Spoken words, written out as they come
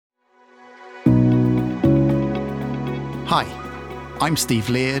Hi, I'm Steve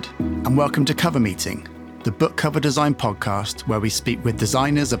Leard, and welcome to Cover Meeting, the book cover design podcast where we speak with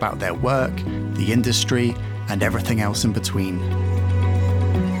designers about their work, the industry, and everything else in between.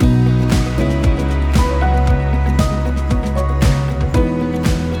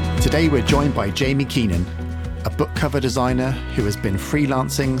 Today we're joined by Jamie Keenan, a book cover designer who has been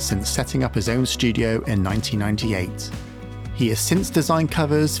freelancing since setting up his own studio in 1998. He has since designed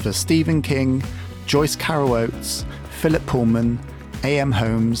covers for Stephen King, Joyce Carol Oates, Philip Pullman, A.M.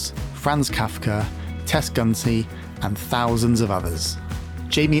 Holmes, Franz Kafka, Tess Gunty, and thousands of others.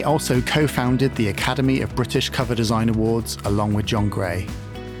 Jamie also co-founded the Academy of British Cover Design Awards along with John Gray.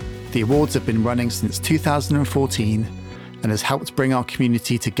 The awards have been running since 2014 and has helped bring our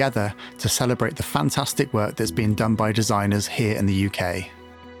community together to celebrate the fantastic work that's being done by designers here in the UK.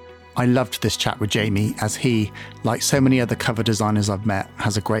 I loved this chat with Jamie as he, like so many other cover designers I've met,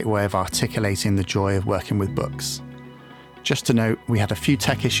 has a great way of articulating the joy of working with books. Just to note, we had a few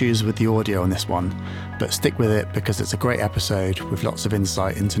tech issues with the audio on this one, but stick with it because it's a great episode with lots of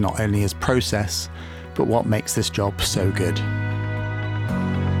insight into not only his process, but what makes this job so good.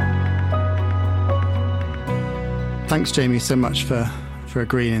 Thanks, Jamie, so much for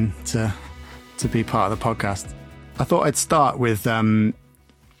agreeing to be part of the podcast. I thought I'd start with a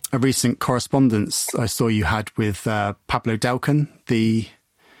recent correspondence I saw you had with Pablo Delcan, the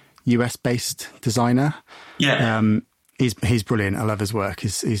US-based designer. Yeah. He's brilliant. I love his work.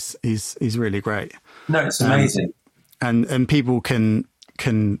 He's really great. No, it's amazing. And people can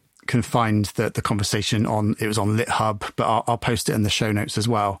find the conversation on LitHub, but I'll post it in the show notes as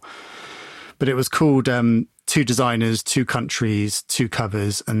well. But it was called Two Designers, Two Countries, Two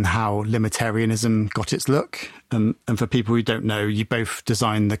Covers, and How Limitarianism Got Its Look. And for people who don't know, you both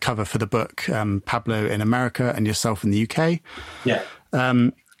designed the cover for the book, Pablo in America and yourself in the UK. Yeah.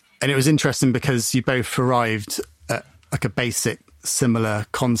 And it was interesting because you both arrived at like a basic similar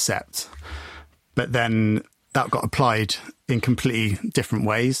concept, but then that got applied in completely different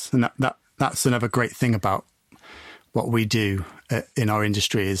ways. And that's another great thing about what we do in our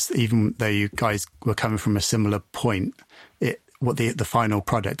industry is even though you guys were coming from a similar point, the final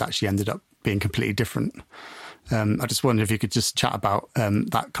product actually ended up being completely different. I just wondered if you could just chat about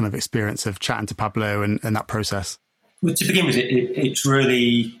that kind of experience of chatting to Pablo and that process. Well, to begin with, it's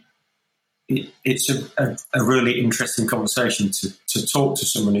really... It's a really interesting conversation to talk to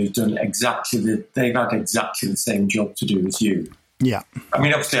someone who's done they've had exactly the same job to do as you. Yeah. I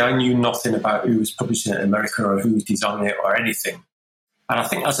mean, obviously I knew nothing about who was publishing it in America or who was designing it or anything. And I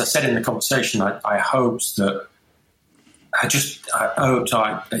think, as I said in the conversation, I hoped that I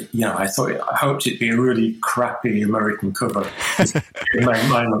hoped it'd be a really crappy American cover. It made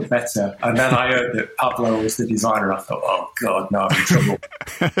mine look better. And then I heard that Pablo was the designer. I thought, oh God, now I'm in trouble.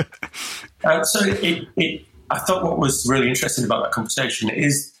 I thought what was really interesting about that conversation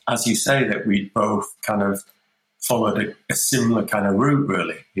is, as you say, that we both kind of followed a similar kind of route.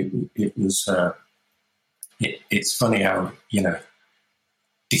 Really, it was. It's funny how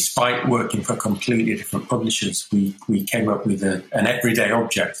despite working for completely different publishers, we came up with an everyday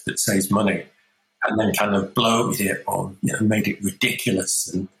object that saves money, and then kind of bloated it or made it ridiculous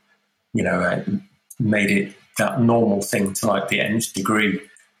and made it that normal thing to like the nth degree.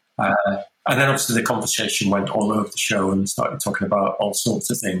 And then obviously the conversation went all over the show and started talking about all sorts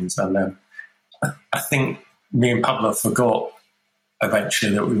of things. And I think me and Pablo forgot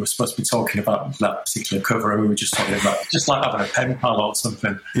eventually that we were supposed to be talking about that particular cover, and we were just talking about just like having a pen pal or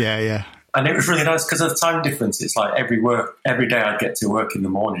something. Yeah, yeah. And it was really nice because of the time difference. It's like every day I'd get to work in the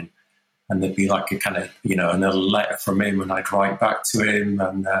morning, and there'd be like a kind of another letter from him, and I'd write back to him,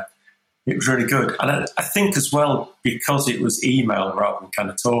 and it was really good. And I think as well, because it was email rather than kind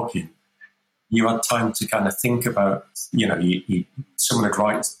of talking, you had time to kind of think about someone would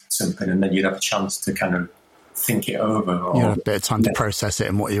write something, and then you'd have a chance to kind of think it over. You had a bit of time to process it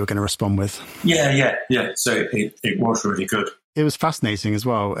and what you were going to respond with. Yeah. So it was really good. It was fascinating as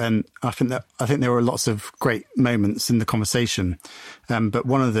well, and I think there were lots of great moments in the conversation. But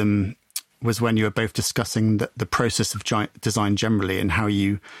one of them was when you were both discussing the process of design generally and how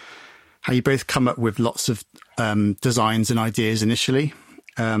you both come up with lots of designs and ideas initially.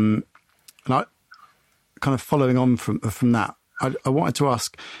 And I kind of following on from that, I wanted to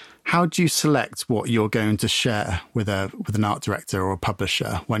ask, how do you select what you're going to share with an art director or a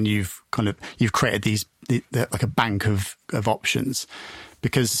publisher when you've created like a bank of options,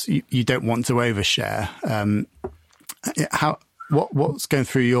 because you don't want to overshare? What's going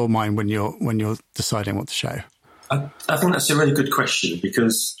through your mind when you're deciding what to show? I think that's a really good question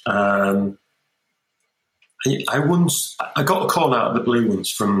because I got a call out of the blue once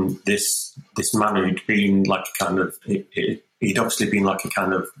from this man who'd been like a kind of he'd obviously been like a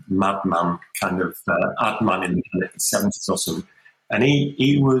kind of madman, kind of ad man in the 70s or something, and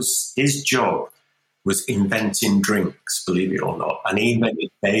his job was inventing drinks, believe it or not, and he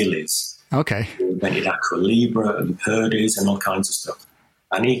invented Baileys. Okay. He invented Aqua Libra and Purdy's and all kinds of stuff.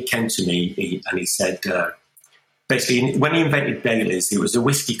 And he came to me and he said, basically, when he invented Baileys, it was a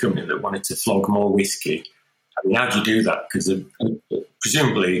whiskey company that wanted to flog more whiskey. I mean, how do you do that? Because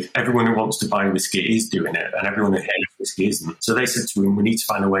presumably everyone who wants to buy whiskey is doing it, and everyone who hates whiskey isn't. So they said to him, we need to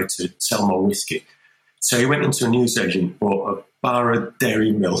find a way to sell more whiskey. So he went into a newsagent, bought a bar of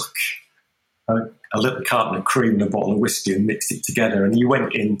dairy milk, a little carton of cream and a bottle of whiskey, and mixed it together. And he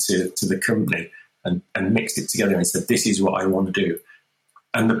went into the company and mixed it together and said, this is what I want to do.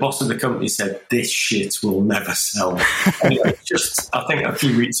 And the boss of the company said, this shit will never sell. And just, I think a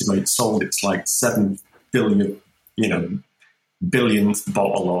few weeks ago, it sold its like 7 billion, billionth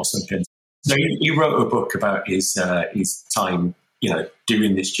bottle or something. So he wrote a book about his time,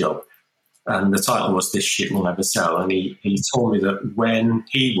 doing this job. And the title was This Shit Will Never Sell. And he told me that when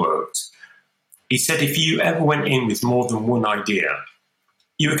he worked, he said if you ever went in with more than one idea,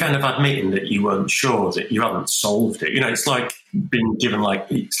 you were kind of admitting that you weren't sure, that you haven't solved it. It's like being given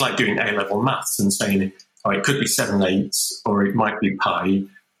it's like doing A-level maths and saying, oh, it could be 7/8, or it might be pi,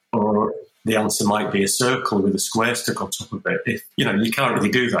 or the answer might be a circle with a square stuck on top of it. If you can't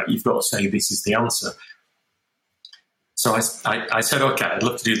really do that. You've got to say this is the answer. So I said, okay, I'd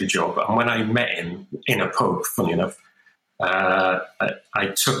love to do the job. And when I met him in a pub, funny enough,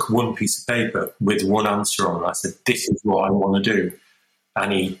 I took one piece of paper with one answer on it. I said, this is what I want to do.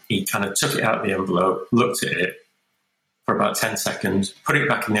 And he kind of took it out of the envelope, looked at it for about 10 seconds, put it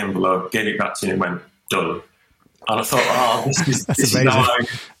back in the envelope, gave it back to me and went, done. And I thought,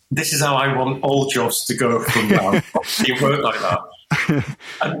 this is how I want all jobs to go from now. You work like that.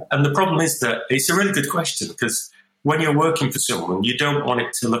 And the problem is that it's a really good question, because when you're working for someone, you don't want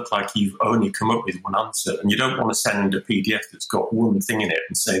it to look like you've only come up with one answer, and you don't want to send a PDF that's got one thing in it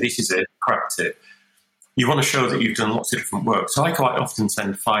and say, this is it, cracked it. You want to show that you've done lots of different work. So I quite often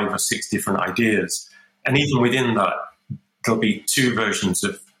send 5 or 6 different ideas. And even within that, there'll be 2 versions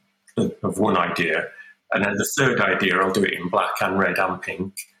of one idea. And then the third idea, I'll do it in black and red and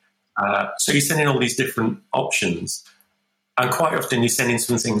pink. So you're sending all these different options. And quite often you're sending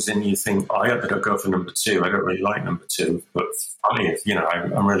some things and you think, oh, I better go for number 2. I don't really like number 2, but 5,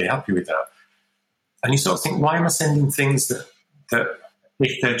 I'm really happy with that. And you sort of think, why am I sending things that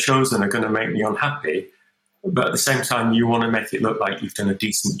if they're chosen are going to make me unhappy? But at the same time, you want to make it look like you've done a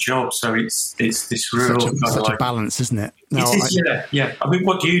decent job. So it's this real such a balance, isn't it? No, it is, yeah. I mean,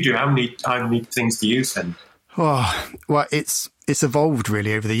 what do you do? How many things do you send? Oh, well, it's evolved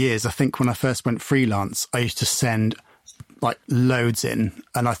really over the years. I think when I first went freelance, I used to send like loads in,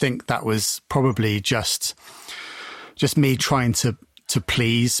 and I think that was probably just me trying to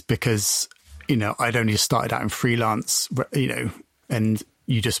please, because I'd only started out in freelance, and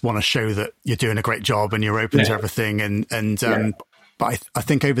you just want to show that you're doing a great job and you're open to everything. But I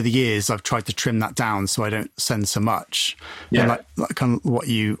think over the years I've tried to trim that down so I don't send so much. Yeah. And like kind of what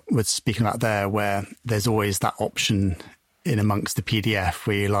you were speaking about there, where there's always that option in amongst the PDF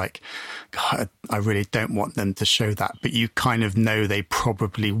where you're like, God, I really don't want them to show that. But you kind of know they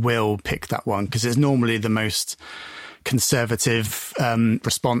probably will pick that one because it's normally the most conservative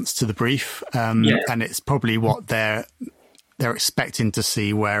response to the brief. And it's probably what they're expecting to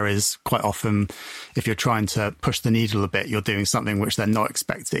see, whereas quite often if you're trying to push the needle a bit, you're doing something which they're not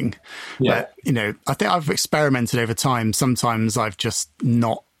expecting. But I think I've experimented over time. Sometimes I've just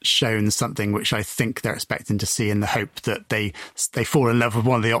not shown something which I think they're expecting to see in the hope that they fall in love with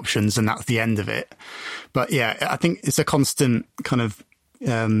one of the options and that's the end of it. But I think it's a constant kind of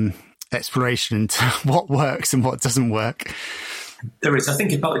exploration into what works and what doesn't work. There is. I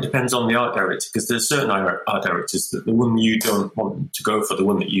think it partly depends on the art director, because there's certain art directors that the one you don't want to go for, the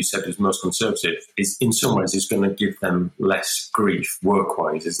one that you said is most conservative, is in some ways is going to give them less grief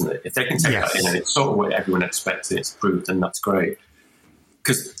work-wise, isn't it? If they can take that in and it's sort of what everyone expects and it's approved, then that's great.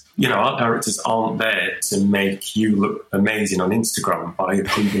 Because, art directors aren't there to make you look amazing on Instagram by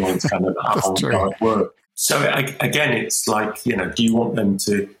approving all this kind of avant-garde work. So again, it's like, do you want them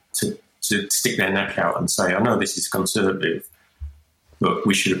to stick their neck out and say, I know this is conservative, look,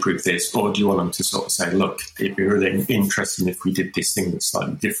 we should approve this, or do you want them to sort of say, look, it'd be really interesting if we did this thing that's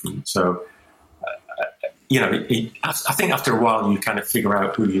slightly different? So, I think after a while you kind of figure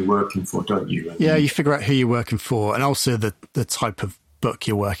out who you're working for, don't you? You figure out who you're working for, and also the type of book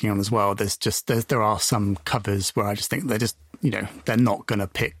you're working on as well. There are some covers where I just think they're just, they're not going to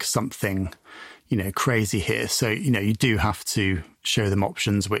pick something, crazy here. So, you do have to show them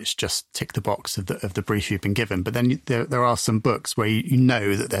options which just tick the box of the brief you've been given. But then there are some books where you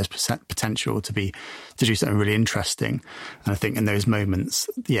know that there's potential to do something really interesting. And I think in those moments,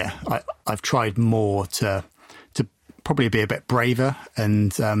 I've tried more to probably be a bit braver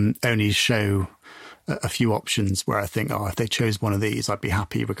and only show a few options where I think, if they chose one of these, I'd be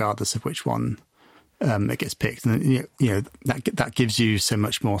happy regardless of which one it gets picked. And that gives you so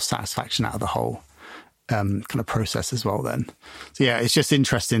much more satisfaction out of the whole kind of process as well then. So it's just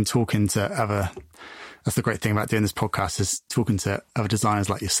interesting talking to that's the great thing about doing this podcast, is talking to other designers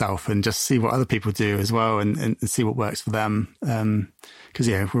like yourself and just see what other people do as well and see what works for them. Because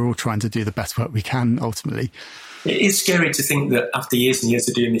we're all trying to do the best work we can ultimately. It is scary to think that after years and years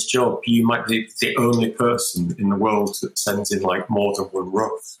of doing this job, you might be the only person in the world that sends in like more than one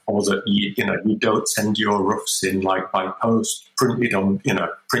rough, or that you don't send your roughs in like by post, printed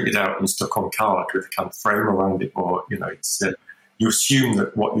out and stuck on card with a kind of frame around it, or it's you assume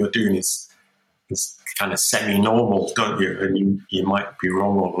that what you're doing is kind of semi-normal, don't you? And you might be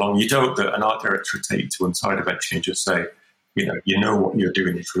wrong all along. You don't. That an art director would take you to one side eventually and just say, what you're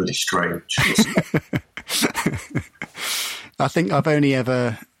doing is really strange. I think I've only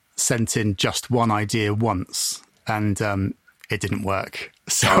ever sent in just one idea once, and it didn't work.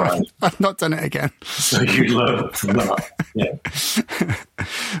 So I've not done it again. So you learn from that, yeah.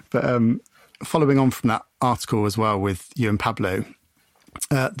 But following on from that article as well with you and Pablo,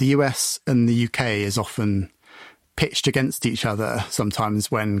 the US and the UK is often pitched against each other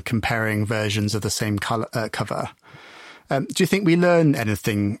sometimes when comparing versions of the same cover. Do you think we learn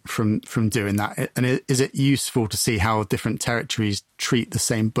anything from doing that? And is it useful to see how different territories treat the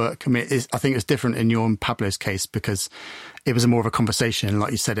same book? I mean, I think it's different in your and Pablo's case because it was more of a conversation.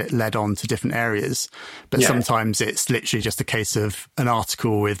 Like you said, it led on to different areas. But sometimes it's literally just a case of an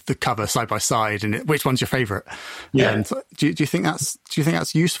article with the cover side by side and which one's your favourite? Yeah. And do you think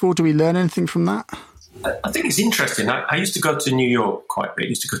that's useful? Do we learn anything from that? I think it's interesting. I used to go to New York quite a bit. I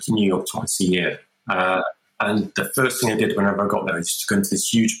used to go to New York twice a year. And the first thing I did whenever I got there was to go into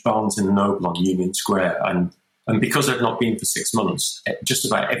this huge Barnes and Noble on Union Square. And because I'd not been for 6 months, just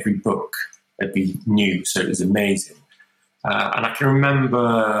about every book had been new. So it was amazing. And I can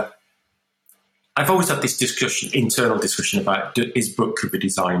remember, I've always had this internal discussion about, is book cover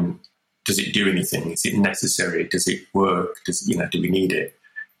design, does it do anything? Is it necessary? Does it work? Do we need it?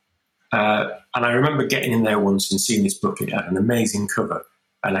 And I remember getting in there once and seeing this book. It had an amazing cover.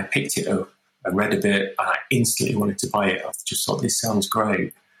 And I picked it up. I read a bit and I instantly wanted to buy it. I just thought, this sounds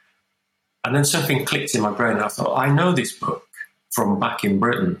great. And then something clicked in my brain. And I thought, I know this book from back in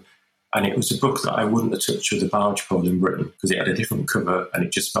Britain. And it was a book that I wouldn't have touched with a barge pole in Britain because it had a different cover and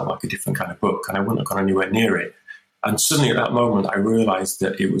it just felt like a different kind of book. And I wouldn't have gone anywhere near it. And suddenly at that moment, I realised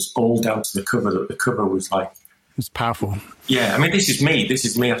that it was all down to the cover, that the cover was like... It's powerful. Yeah, I mean, this is me. This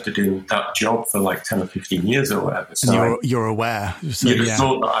is me after doing that job for like 10 or 15 years or whatever. So and you're aware. So, you'd have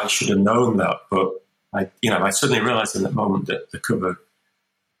thought that I should have known that, but I suddenly realised in that moment that the cover,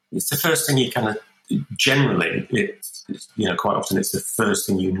 it's the first thing you kind of, generally, it's quite often it's the first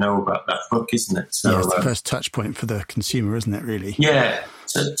thing you know about that book, isn't it? So it's the first touch point for the consumer, isn't it, really? Yeah.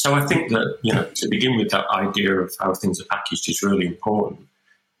 So I think that, to begin with, that idea of how things are packaged is really important.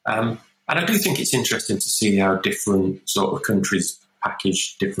 And I do think it's interesting to see how different sort of countries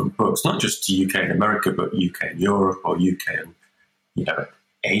package different books, not just to UK and America, but UK and Europe or UK and,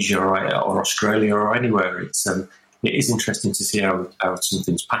 Asia or Australia or anywhere. It is interesting to see how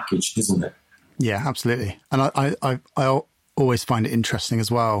something's packaged, isn't it? Yeah, absolutely. And I always find it interesting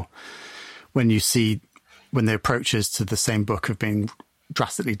as well when you see when the approaches to the same book have been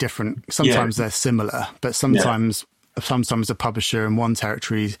drastically different. Sometimes they're similar, but sometimes a publisher in one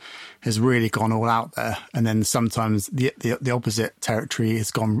territory has really gone all out there, and then sometimes the opposite territory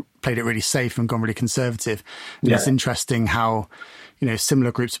has played it really safe and gone really conservative. And it's interesting how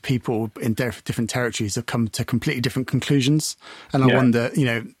similar groups of people in different territories have come to completely different conclusions. And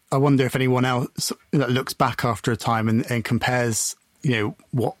I wonder if anyone else that looks back after a time and compares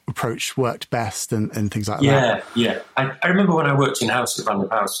what approach worked best and things like that. Yeah. I remember when I worked in House at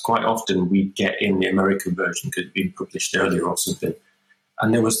Random House, quite often we'd get in the American version because it'd been published earlier or something.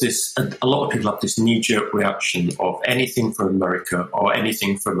 And there was a lot of people have this knee-jerk reaction of anything from America or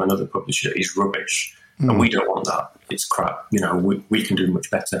anything from another publisher is rubbish. And we don't want that. It's crap. We can do much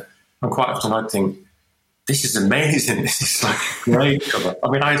better. And quite often I'd think, this is amazing. This is like great cover. I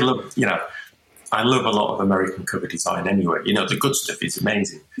mean, I love a lot of American cover design anyway. The good stuff is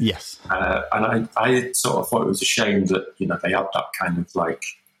amazing. Yes. And I sort of thought it was a shame that, they had that kind of like,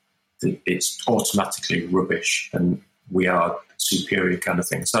 it's automatically rubbish and we are superior kind of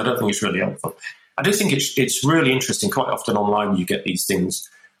thing. So I don't think it's really helpful. I do think it's really interesting. Quite often online you get these things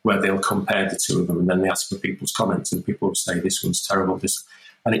where they'll compare the two of them and then they ask for people's comments and people will say this one's terrible,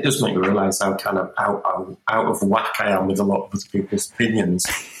 and it does make me realise how kind of out of whack I am with a lot of other people's opinions.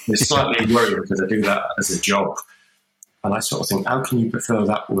 It's slightly worrying because I do that as a job. And I sort of think, how can you prefer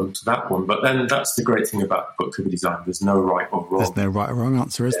that one to that one? But then that's the great thing about book cover design. There's no right or wrong. There's no right or wrong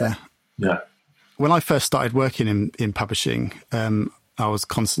answer, is there? Yeah. When I first started working in publishing, I was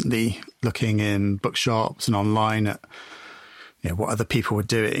constantly looking in bookshops and online at what other people were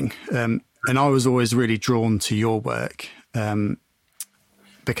doing. And I was always really drawn to your work.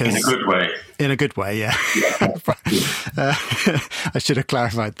 Because in a good way. In a good way, yeah. I should have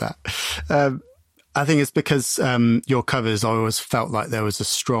clarified that. I think it's because your covers, I always felt like there was a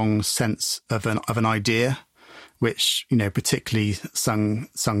strong sense of an idea, which, particularly sung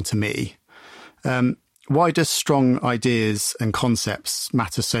to me. Why does strong ideas and concepts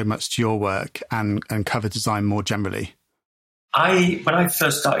matter so much to your work and cover design more generally? When I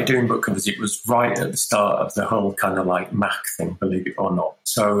first started doing book covers, it was right at the start of the whole kind of like Mac thing, believe it or not.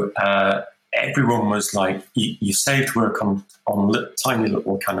 So everyone was like, you saved work on tiny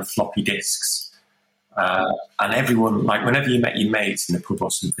little kind of floppy disks. And everyone, like whenever you met your mates in the pub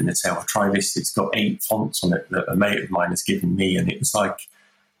or something, they'd say, "Oh, try this. It's got 8 fonts on it that a mate of mine has given me." And it was like,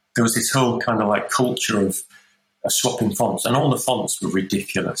 there was this whole kind of like culture of swapping fonts. And all the fonts were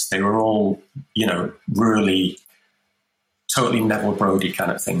ridiculous. They were all, really totally Neville Brody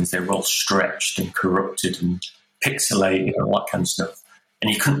kind of things. They were all stretched and corrupted and pixelated and all that kind of stuff. And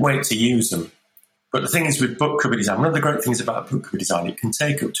you couldn't wait to use them. But the thing is with book cover design, one of the great things about book cover design, it can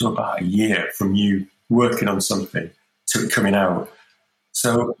take up to about a year from you working on something to it coming out.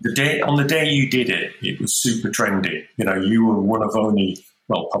 So on the day you did it, it was super trendy. You were one of only,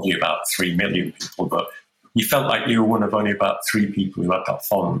 probably about 3 million people, but you felt like you were one of only about 3 people who had that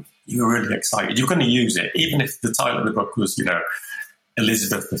font. You were really excited. You were going to use it, even if the title of the book was,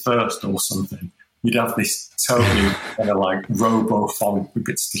 Elizabeth I or something. You'd have this totally kind of like robo font with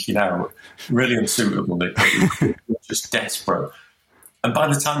it sticking out, really unsuitable. It was just desperate. And by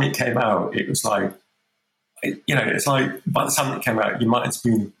the time it came out, it was like, it's like by the time it came out, you might have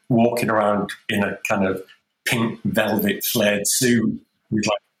been walking around in a kind of pink velvet flared suit with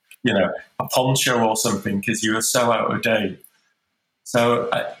a poncho or something because you were so out of date. So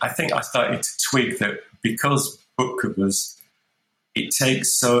I think I started to twig that because book covers, it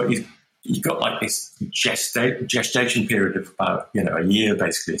takes you've got like this gestation period of about a year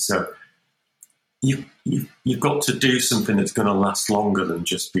basically. So you've got to do something that's going to last longer than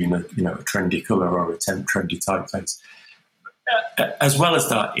just being a trendy colour or a trendy typeface. As well as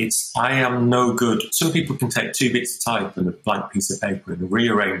that, I am no good. Some people can take 2 bits of type and a blank piece of paper and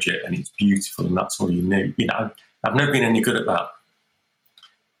rearrange it, and it's beautiful, and that's all you need. I've never been any good at that.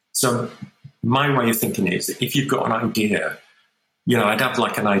 So my way of thinking is that if you've got an idea, I'd have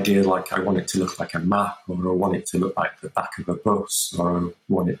like an idea like I want it to look like a map, or I want it to look like the back of a bus, or I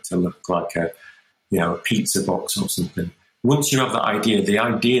want it to look like a pizza box or something. Once you have that idea, the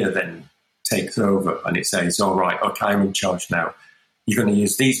idea then takes over and it says, all right, okay, I'm in charge now. You're going to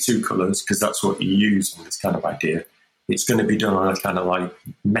use these 2 colours because that's what you use on this kind of idea. It's going to be done on a kind of like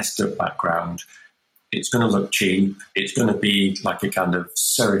messed up background. It's going to look cheap. It's going to be like a kind of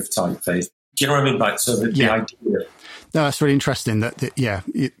serif typeface. Do you know what I mean? Like, so the idea. No, that's really interesting.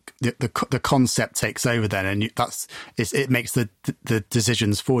 The concept takes over then, and it makes the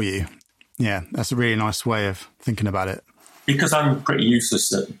decisions for you. Yeah, that's a really nice way of thinking about it. Because I'm pretty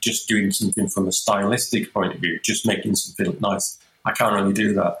useless at just doing something from a stylistic point of view, just making something look nice. I can't really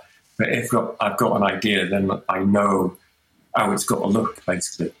do that. But if I've got an idea, then I know how it's got to look,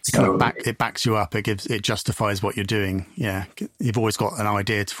 basically. So it backs you up. It justifies what you're doing. Yeah, you've always got an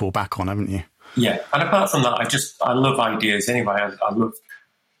idea to fall back on, haven't you? Yeah, and apart from that, I love ideas anyway. I love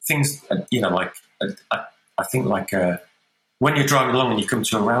things, like I think like when you're driving along and you come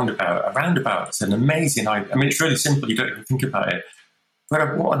to a roundabout, it's an amazing idea. I mean, it's really simple. You don't even think about it.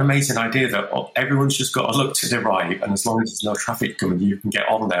 But what an amazing idea that everyone's just got to look to the right, and as long as there's no traffic coming, you can get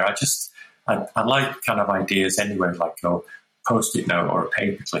on there. I like kind of ideas anyway, like a Post-it note or a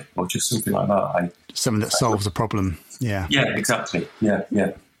paperclip or just something like that. Something that solves a problem. Yeah. Yeah, exactly. Yeah.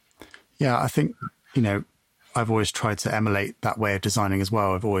 Yeah, I think, I've always tried to emulate that way of designing as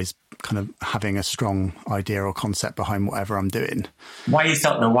well. I've always kind of having a strong idea or concept behind whatever I'm doing. Why is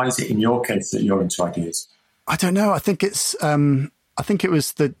that? Why is it in your case that you're into ideas? I don't know. I think it's, I think it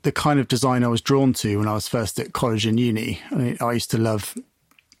was the kind of design I was drawn to when I was first at college and uni. I used to love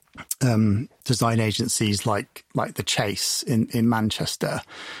design agencies like the Chase in Manchester,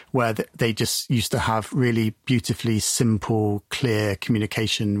 where they just used to have really beautifully simple, clear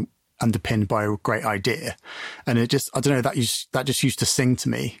communication underpinned by a great idea. And it just, I don't know, that just used to sing to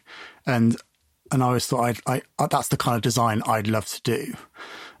me. And I always thought that's the kind of design I'd love to do.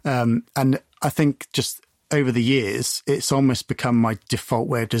 And I think just over the years, it's almost become my default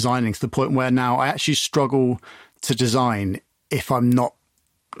way of designing, to the point where now I actually struggle to design if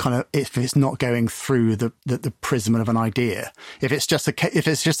it's not going through the prism of an idea. If it's just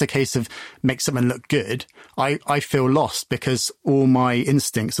a case of make something look good, I feel lost, because all my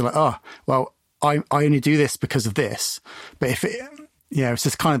instincts are like, oh, well, I only do this because of this. But it's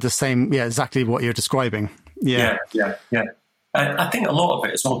just kind of the same. Yeah, exactly what you're describing. Yeah. I think a lot of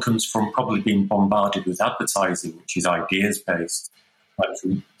it all comes from probably being bombarded with advertising, which is ideas based. Like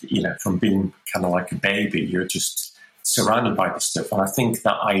from being kind of like a baby, you're just surrounded by this stuff. And I think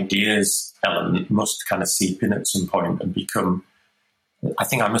that ideas element must kind of seep in at some point and become, I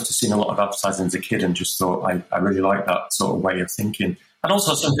think I must have seen a lot of advertising as a kid and just thought, I really like that sort of way of thinking. And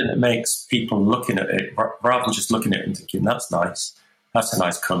also something that makes people looking at it, rather than just looking at it and thinking, that's nice, that's a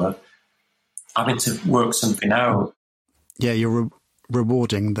nice colour, having to work something out. Yeah, you're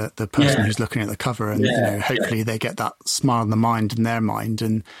rewarding the person who's looking at the cover, and hopefully they get that smile in the mind, in their mind,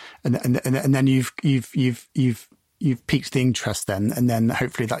 and then you've piqued the interest then, and then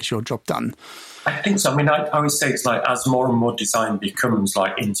hopefully that's your job done. I think so. I mean, I always say it's like, as more and more design becomes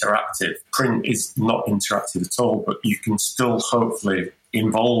like interactive, print is not interactive at all, but you can still hopefully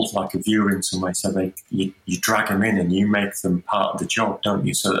involve like a viewer in some way. So you drag them in and you make them part of the job, don't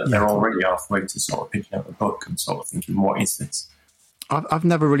you? So that they're already halfway to sort of picking up the book and sort of thinking, what is this? I've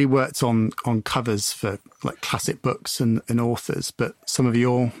never really worked on covers for like classic books and authors, but some of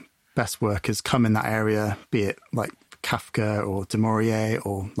your best work has come in that area, be it like Kafka or Du Maurier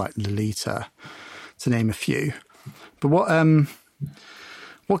or like Lolita, to name a few. But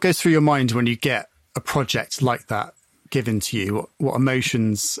what goes through your mind when you get a project like that given to you? What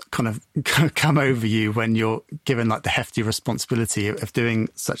emotions kind of come over you when you're given like the hefty responsibility of doing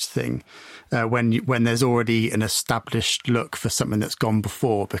such a thing, when there's already an established look for something that's gone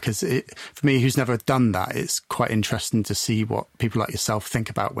before? Because for me, who's never done that, it's quite interesting to see what people like yourself think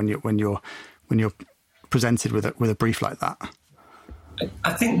about when you're presented with a brief like that.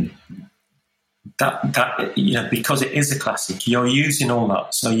 I think that because it is a classic, you're using all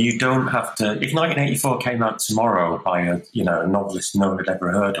that, so you don't have to. If 1984 came out tomorrow by a novelist no one had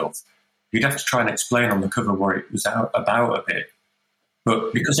ever heard of, you'd have to try and explain on the cover what it was about a bit.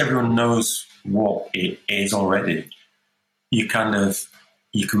 But because everyone knows what it is already, you can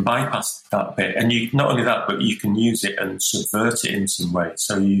bypass that bit, and you not only that, but you can use it and subvert it in some way.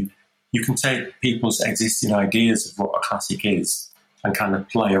 So you can take people's existing ideas of what a classic is and kind of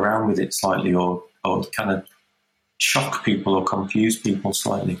play around with it slightly, or kind of shock people or confuse people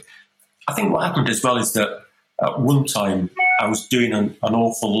slightly. I think what happened as well is that at one time I was doing an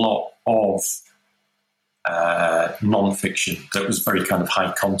awful lot of non-fiction that was very kind of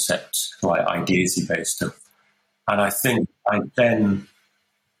high concept, like ideas-y based stuff. And I think I then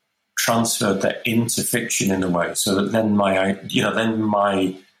transferred that into fiction in a way, so that then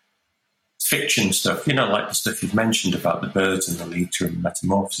my fiction stuff, like the stuff you've mentioned about the birds and the Lolita and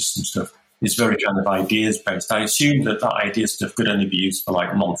metamorphosis and stuff, is very kind of ideas based. I assumed that idea stuff could only be used for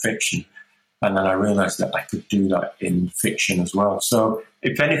like non-fiction, and then I realised that I could do that in fiction as well. So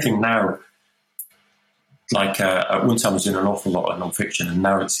if anything now, like at one time I was doing an awful lot of non-fiction, and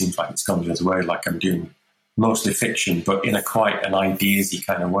now it seems like it's gone the other way. Like I'm doing mostly fiction, but in a quite an ideas-y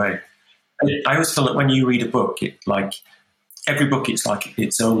kind of way. And I always feel that when you read a book, every book, it's like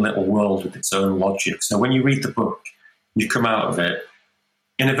its own little world with its own logic. So when you read the book, you come out of it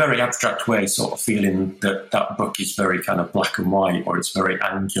in a very abstract way, sort of feeling that book is very kind of black and white, or it's very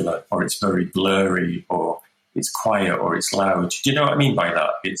angular, or it's very blurry, or it's quiet, or it's loud. Do you know what I mean by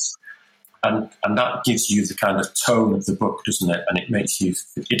that? And that gives you the kind of tone of the book, doesn't it? And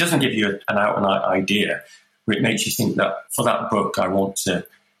it doesn't give you an out-and-out idea, but it makes you think that for that book, I want to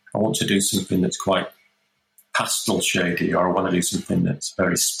do something that's quite pastel shady, or I want to do something that's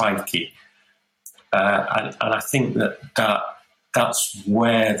very spiky. And I think that's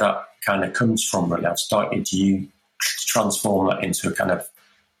where that kind of comes from, really. I've started to transform that into a kind of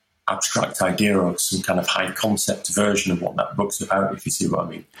abstract idea or some kind of high concept version of what that book's about, if you see what I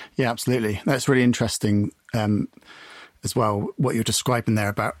mean. Yeah, absolutely. That's really interesting as well, what you're describing there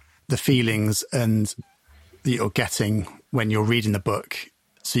about the feelings and that you're getting when you're reading the book.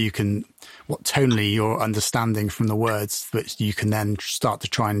 So you can, what tonally you're understanding from the words, which you can then start to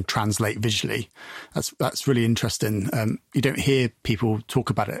try and translate visually. That's really interesting. You don't hear people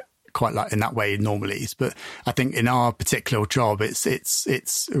talk about it quite like in that way normally, but I think in our particular job, it's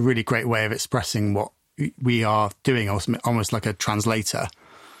a really great way of expressing what we are doing, almost like a translator.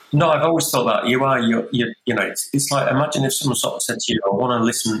 No, I've always thought that you know, it's like, imagine if someone sort of said to you, I want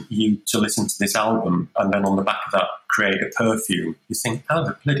to listen to this album, and then on the back of that create a perfume. You think, how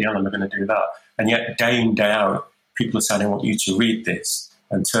the bloody hell am I going to do that? And yet day in, day out, people are saying, I want you to read this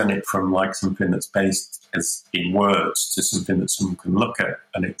and turn it from like something that's based as in words to something that someone can look at.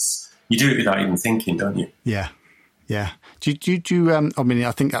 And you do it without even thinking, don't you? Yeah. Yeah. Do you I mean,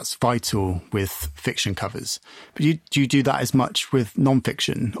 I think that's vital with fiction covers, but do you do that as much with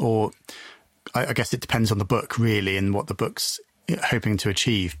non-fiction, or I guess it depends on the book really and what the book's hoping to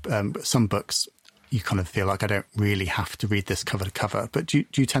achieve. But some books you kind of feel like I don't really have to read this cover to cover, but do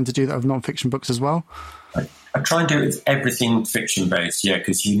you tend to do that with non-fiction books as well? I try and do it with everything fiction-based, yeah,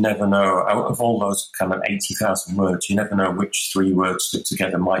 because you never know, out of all those kind of 80,000 words, you never know which 3 words put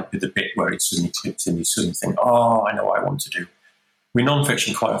together might be the bit where it suddenly clicks in. You suddenly think, oh, I know what I want to do. With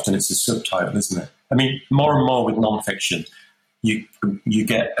non-fiction, quite often it's a subtitle, isn't it? I mean, more and more with non-fiction, you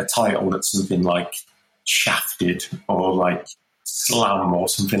get a title that's something like Shafted or like Slam or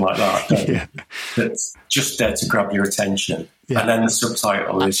something like that. Yeah. That's just there to grab your attention. Yeah. And then the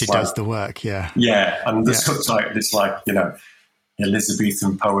subtitle actually does the work, yeah. Yeah, and the subtitle is like, you know,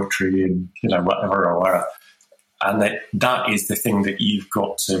 Elizabethan poetry and, you know, whatever or whatever. And that is the thing that you've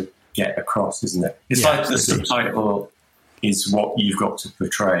got to get across, isn't it? It's like the subtitle is what you've got to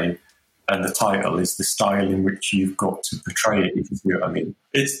portray, and the title is the style in which you've got to portray it, if you see what I mean.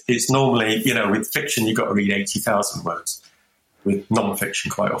 It's normally, you know, with fiction, you've got to read 80,000 words. With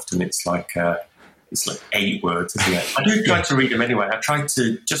non-fiction, quite often it's like 8 words, isn't it? I do try to read them anyway. I try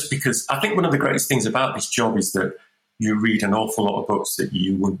to, just because I think one of the greatest things about this job is that you read an awful lot of books that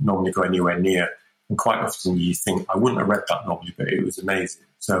you wouldn't normally go anywhere near. And quite often you think, I wouldn't have read that normally, but it was amazing.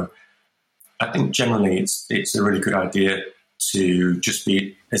 So I think generally it's a really good idea to just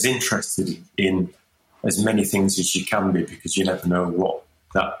be as interested in as many things as you can be, because you never know what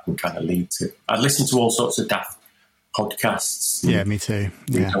that can kind of lead to. I listen to all sorts of daft podcasts. Yeah, me too.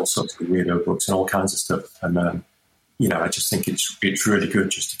 Yeah. All sorts of weirdo books and all kinds of stuff. And, you know, I just think it's really good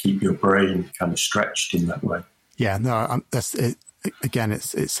just to keep your brain kind of stretched in that way. Yeah, no, that's it. Again,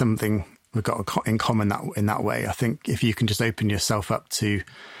 it's something we've got in common in that way. I think if you can just open yourself up to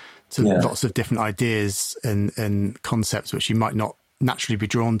lots of different ideas and concepts which you might not naturally be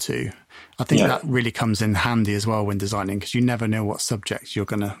drawn to, I think that really comes in handy as well when designing, because you never know what subjects you're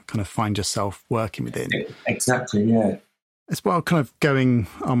going to kind of find yourself working within. Exactly, yeah. As well, kind of going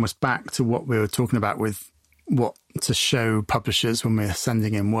almost back to what we were talking about with what to show publishers when we're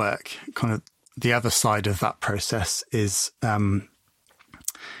sending in work, kind of the other side of that process is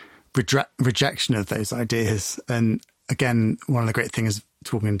rejection of those ideas. And again, one of the great things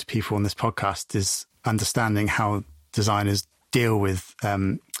talking to people on this podcast is understanding how designers deal with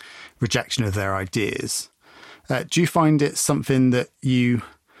rejection of their ideas. Do you find it something that you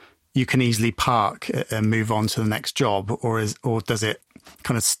can easily park and move on to the next job, or does it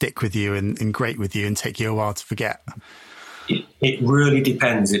kind of stick with you and grate with you and take you a while to forget? It really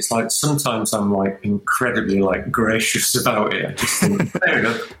depends. It's like sometimes I'm like incredibly like gracious about it. I just think, fair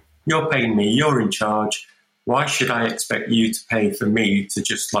enough, you're paying me, you're in charge. Why should I expect you to pay for me to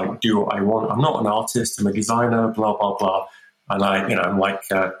just like do what I want? I'm not an artist, I'm a designer, blah, blah, blah. And I'm like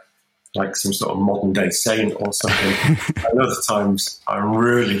some sort of modern day saint or something. And other times I'm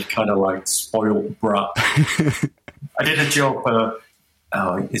really kind of like spoiled brat. I did a job,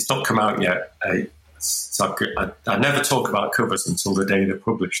 it's not come out yet. I never talk about covers until the day they're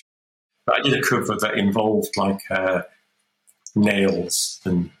published. But I did a cover that involved like nails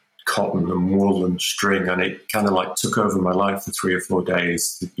and cotton and wool and string, and it kind of like took over my life for 3 or 4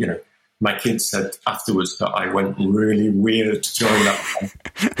 days. You know, my kids said afterwards that I went really weird during that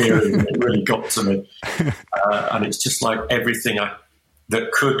period, and it really got to me. And it's just like everything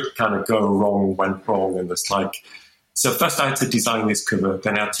that could kind of go wrong went wrong, and it's like. So first I had to design this cover,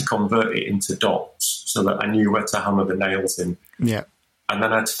 then I had to convert it into dots so that I knew where to hammer the nails in. Yeah. And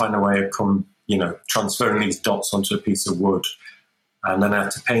then I had to find a way of transferring these dots onto a piece of wood. And then I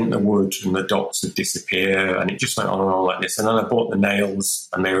had to paint the wood and the dots would disappear, and it just went on and on like this. And then I bought the nails,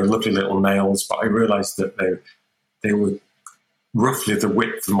 and they were lovely little nails, but I realised that they were roughly the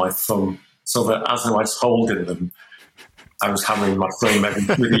width of my thumb, so that as I was holding them, I was hammering my thumb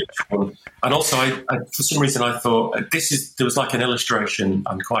with each one. And also, I for some reason, I thought, there was like an illustration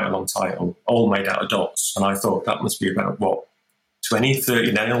and quite a long title, all made out of dots. And I thought that must be about, 20,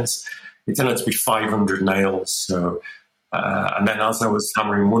 30 nails? It turned out to be 500 nails. So, and then as I was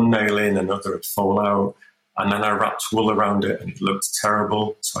hammering one nail in, another would fall out. And then I wrapped wool around it, and it looked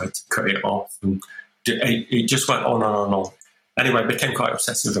terrible. So I had to cut it off. And it just went on and on and on. Anyway, I became quite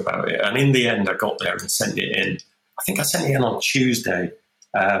obsessive about it. And in the end, I got there and sent it in. I think I sent it in on Tuesday,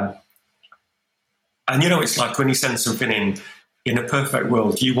 And it's like when you send something in a perfect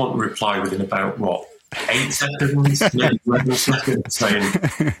world, you want to reply within about, 8 seconds, maybe 11 seconds, saying,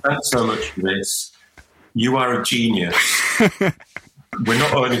 thanks so much for this. You are a genius. We're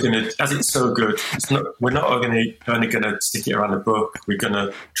not only going to, as it's so good, we're not only going to stick it around a book, we're going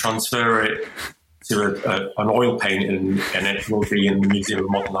to transfer it to an oil painting, and it will be in the Museum of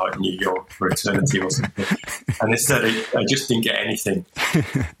Modern Art in New York for eternity or something. And instead, I just didn't get anything,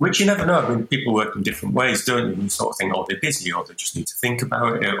 which you never know. I mean, people work in different ways, don't you? You sort of think, they're busy, or they just need to think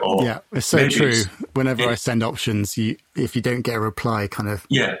about it. Or yeah, it's so true. Whenever I send options, if you don't get a reply kind of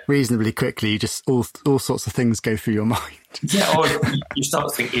reasonably quickly, you just all sorts of things go through your mind. Yeah, or you start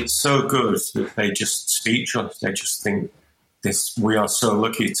to think it's so good that they just speechless. They just think, we are so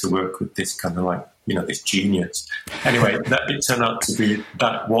lucky to work with this kind of this genius. Anyway, it turned out to be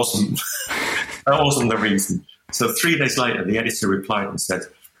that wasn't the reason. So 3 days later, the editor replied and said,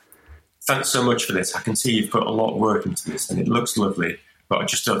 thanks so much for this. I can see you've put a lot of work into this and it looks lovely, but I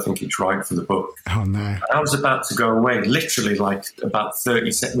just don't think it's right for the book. Oh, no. And I was about to go away, literally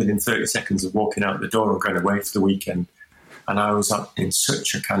within 30 seconds of walking out the door and going away for the weekend. And I was in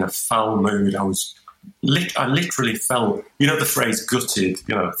such a kind of foul mood. I literally felt, the phrase gutted,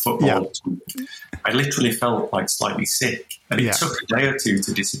 football. Yeah. I literally felt like slightly sick, and it took a day or two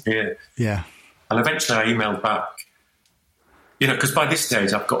to disappear. Yeah. And eventually I emailed back, because by this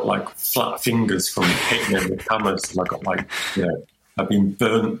stage I've got flat fingers from hitting them with hammers, and I got I've been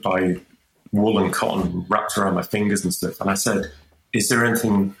burnt by wool and cotton wrapped around my fingers and stuff. And I said, is there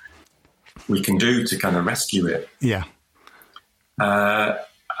anything we can do to kind of rescue it? Yeah.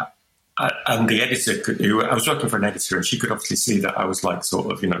 And the editor I was working for an editor, and she could obviously see that I was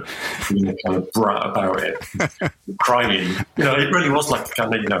being a kind of brat about it, crying. It really was like a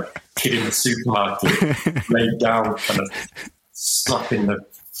kind of, kid in the supermarket, laid down, kind of slapping the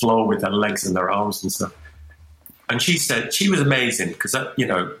floor with their legs and their arms and stuff. And she said, she was amazing, because,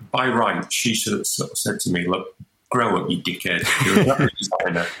 by right, she should have sort of said to me, look, grow up, you dickhead. You're a graphic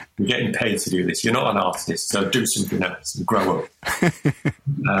designer. You're getting paid to do this. You're not an artist, so do something else and grow up.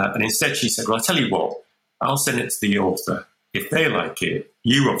 And instead she said, well, I'll tell you what, I'll send it to the author. If they like it,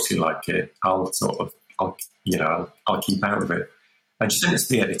 you obviously like it, I'll keep out of it. And she sent it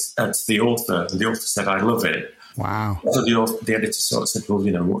to the author, and the author said, I love it. Wow. So the editor sort of said, well,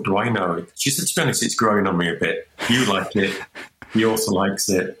 what do I know? She said, to be honest, it's growing on me a bit. You like it. The author likes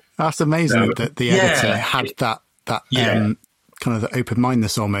it. That's amazing that the editor had that kind of the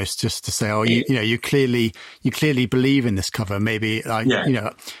open-mindedness almost, just to say, you clearly believe in this cover. Maybe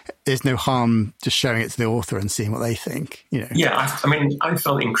there's no harm just showing it to the author and seeing what they think. Yeah, I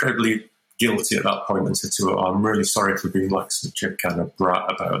felt incredibly guilty at that point and said to her, I'm really sorry for being such a kind of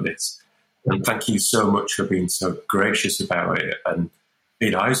brat about this. And thank you so much for being so gracious about it. And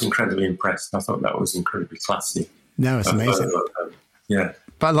I was incredibly impressed. I thought that was incredibly classy. No, it's amazing. Yeah,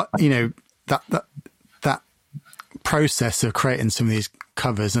 but that process of creating some of these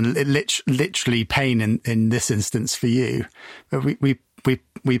covers, and it literally pain in this instance for you, but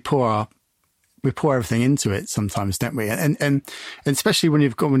we pour everything into it sometimes, don't we? And especially when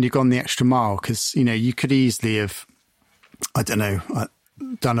you've gone the extra mile, because you could easily have, I don't know,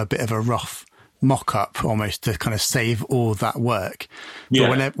 done a bit of a rough mock-up almost to kind of save all that work. Yeah.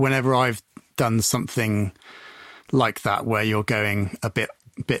 But whenever I've done something like that where you're going a bit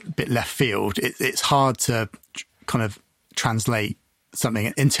left field, it's hard to kind of translate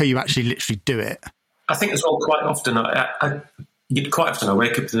something until you actually literally do it. I think as well, quite often I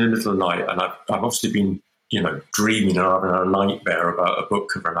wake up in the middle of the night, and I've obviously been dreaming or having a nightmare about a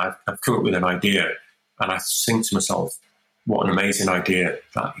book cover, and I've come up with an idea, and I think to myself, what an amazing idea.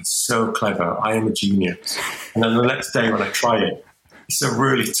 That is so clever. I am a genius. And then the next day when I try it, it's a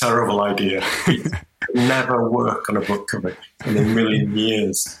really terrible idea. It never work on a book cover in a million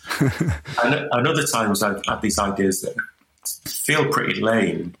years. And other times I've had these ideas that feel pretty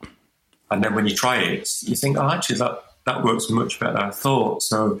lame. And then when you try it, you think, actually that works much better than I thought.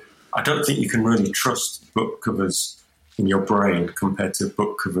 So I don't think you can really trust book covers in your brain compared to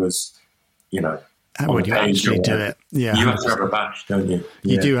book covers, how would you actually do it? Yeah, you have to have a bash, don't you?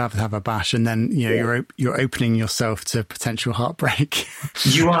 You do have to have a bash, and then you're opening yourself to potential heartbreak.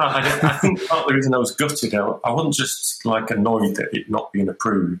 You are. I think part of the reason I was gutted, I wasn't just annoyed at it not being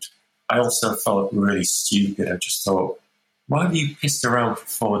approved. I also felt really stupid. I just thought, why have you pissed around for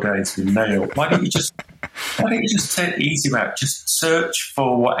 4 days with Nail? Why don't you just take the easy route? Just search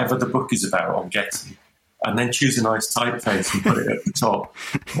for whatever the book is about on Getty, and then choose a nice typeface and put it at the top.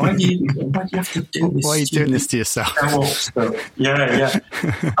 Why do you have to do this? Why are you doing this to yourself? Yeah.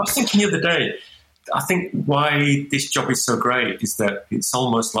 I was thinking the other day, I think why this job is so great is that it's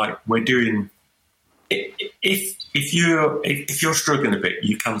almost like we're doing. If you're struggling a bit,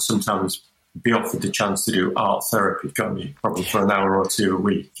 you can sometimes be offered the chance to do art therapy, can't you? Probably for an hour or two a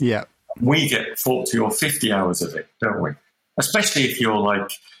week. Yeah. We get 40 or 50 hours of it, don't we? Especially if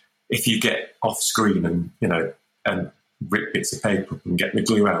you get off screen and rip bits of paper up and get the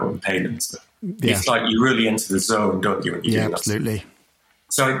glue out and paint and stuff. Yeah. It's like you really enter the zone, don't you? When you're doing absolutely. That.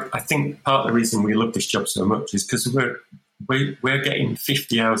 So I think part of the reason we love this job so much is because we're getting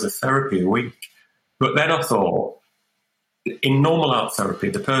 50 hours of therapy a week. But then I thought, in normal art therapy,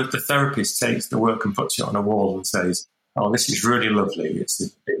 the therapist takes the work and puts it on a wall and says, "Oh, this is really lovely. It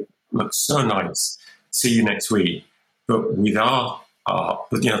looks so nice. See you next week." But with our art,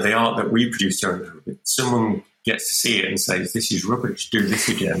 the art that we produce, someone gets to see it and says, "This is rubbish. Do this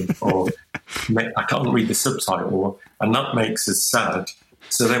again," or "I can't read the subtitle," and that makes us sad.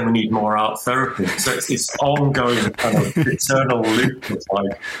 So then we need more art therapy. So it's this ongoing kind of eternal loop of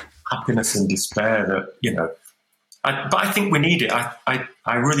like happiness and despair that but I think we need it. I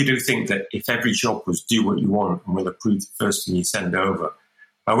really do think that if every job was do what you want and we'll approve the first thing you send over,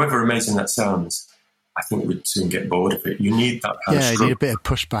 however amazing that sounds, I think we'd soon get bored of it. You need that kind of struggle. You need a bit of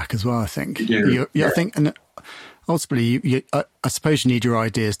pushback as well, I think. You do. I think, and ultimately, I suppose you need your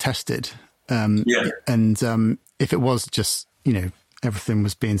ideas tested. And if it was just, everything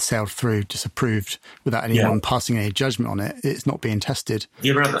was being sailed through, just approved without anyone passing any judgment on it, it's not being tested. Have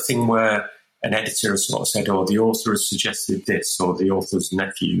you ever had that thing where an editor has sort of said, "Oh, the author has suggested this," or the author's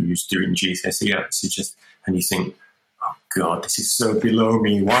nephew who's doing GCSE and you think, "Oh God, this is so below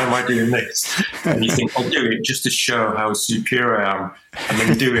me. Why am I doing this?" And you think, "I'll do it just to show how superior I am." And then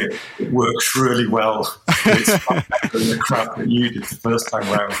you do it. It works really well. It's far better than the crap that you did the first time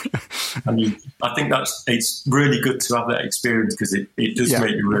round. And I think it's really good to have that experience because it does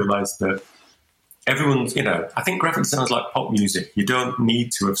make you realise that everyone's, I think graphic design is like pop music. You don't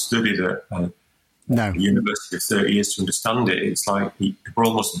need to have studied at university for 30 years to understand it. It's like we're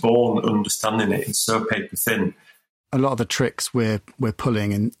almost born understanding it. It's so paper thin. A lot of the tricks we're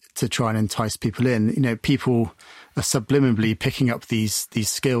pulling and to try and entice people in, people are subliminally picking up these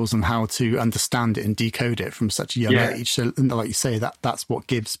skills on how to understand it and decode it from such a young age. So, like you say, that's what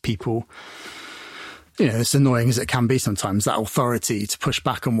gives people, as annoying as it can be sometimes, that authority to push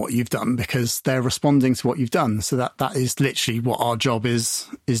back on what you've done because they're responding to what you've done. So that is literally what our job is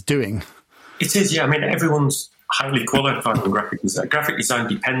doing. It is, yeah. I mean, everyone's highly qualified in graphic design. Graphic design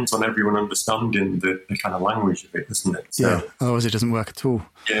depends on everyone understanding the kind of language of it, doesn't it? So, otherwise it doesn't work at all.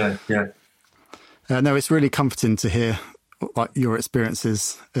 Yeah. No, it's really comforting to hear like your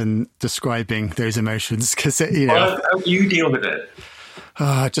experiences and describing those emotions because how do you deal with it?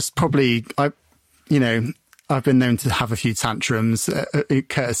 Just probably I've been known to have a few tantrums,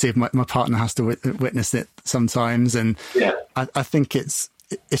 courtesy of my partner has to witness it sometimes, and I think it's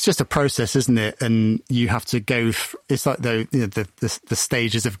just a process, isn't it? And you have to go. It's like the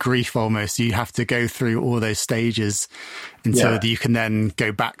stages of grief almost. You have to go through all those stages until you can then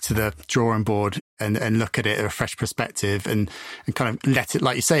go back to the drawing board and look at it at a fresh perspective and kind of let it,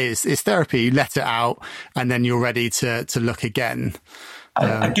 like you say, it's therapy. You let it out, and then you're ready to look again.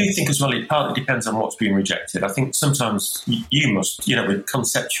 I do think as well, it partly depends on what's being rejected. I think sometimes you must, with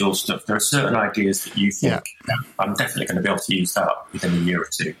conceptual stuff, there are certain ideas that you think, I'm definitely going to be able to use that within a year or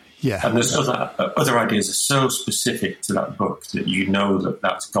two. Yeah. And there's other ideas are so specific to that book that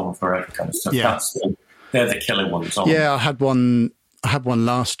that's gone forever kind of stuff. Yeah. They're the killer ones. Yeah, I had one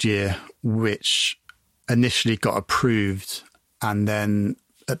last year which initially got approved and then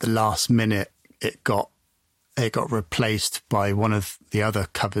at the last minute it got replaced by one of the other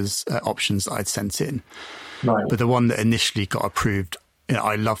covers options that I'd sent in. Right. But the one that initially got approved,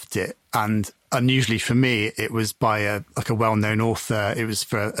 I loved it. And unusually for me, it was by a well-known author. It was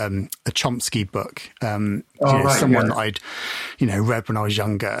for a Chomsky book, someone that I'd, read when I was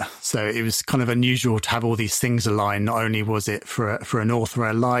younger. So it was kind of unusual to have all these things aligned. Not only was it for an author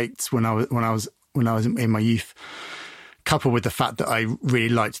I liked when I was in my youth, coupled with the fact that I really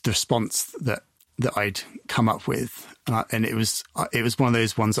liked the response that I'd come up with. And it was one of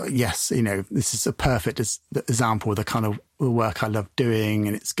those ones that, yes, this is a perfect example of the kind of work I love doing.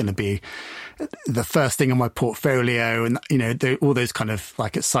 And it's going to be the first thing on my portfolio. And, all those kind of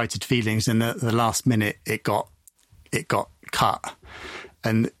like excited feelings. And the last minute it got cut.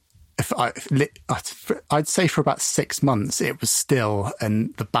 And I'd say for about 6 months, it was still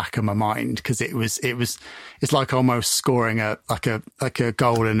in the back of my mind because it's like almost scoring a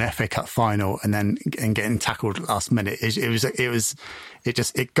goal in an FA Cup final and getting tackled last minute.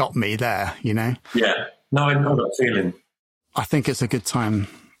 It got me there, Yeah, no, I know that feeling. I think it's a good time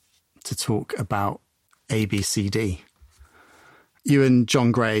to talk about ABCD. You and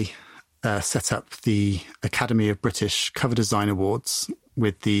John Gray set up the Academy of British Cover Design Awards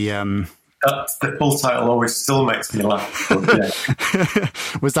with the... the full title always still makes me laugh. But yeah.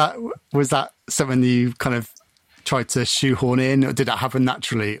 Was that something you kind of tried to shoehorn in, or did that happen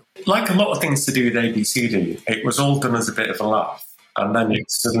naturally? Like a lot of things to do with ABCD, it was all done as a bit of a laugh. And then it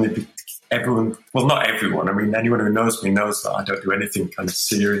suddenly... everyone, well, not everyone. I mean, anyone who knows me knows that I don't do anything kind of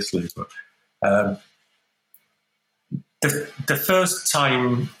seriously. But the first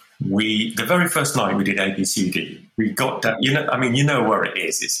time the very first night we did ABCD, we got down, you know where it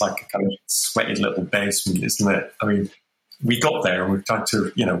is. It's like a kind of sweaty little basement, isn't it? I mean, we got there and we tried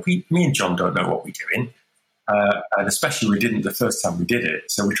to, me and John don't know what we're doing. And especially we didn't the first time we did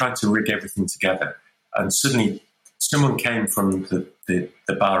it. So we tried to rig everything together. And suddenly someone came from the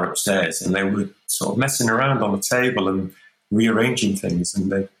bar upstairs and they were sort of messing around on the table and rearranging things.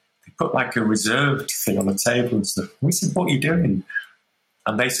 And they put like a reserved thing on the table and stuff. And we said, what are you doing?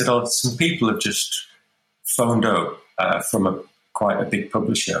 And they said, some people have just phoned up from quite a big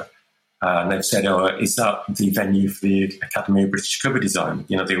publisher. And they've said, is that the venue for the Academy of British Cover Design?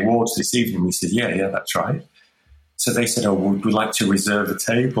 The awards this evening. We said, yeah, that's right. So they said, would we like to reserve a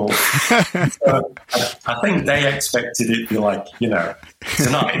table? So I think they expected it to be like,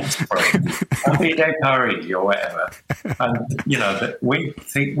 tonight, happy day party or whatever. And, we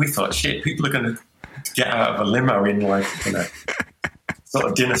thought, shit, people are going to get out of a limo in like, sort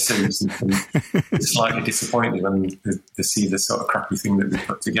of dinner suits and slightly disappointed when they see the sort of crappy thing that we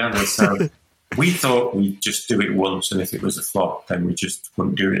put together. So we thought we'd just do it once, and if it was a flop, then we just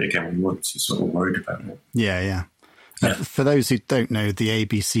wouldn't do it again. We weren't sort of worried about it. Yeah. For those who don't know, the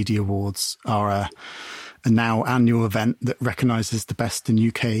ABCD Awards are a now annual event that recognises the best in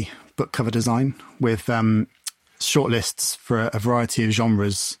UK book cover design, with shortlists for a variety of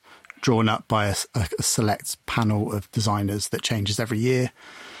genres drawn up by a select panel of designers that changes every year,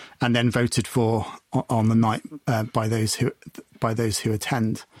 and then voted for on the night by those who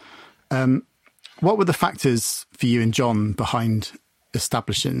attend. What were the factors for you and John behind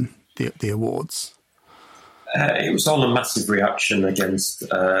establishing the awards? It was all a massive reaction against.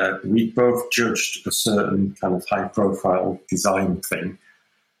 We both judged a certain kind of high-profile design thing,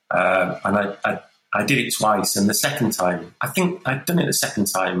 and I did it twice. And the second time, I think I'd done it the second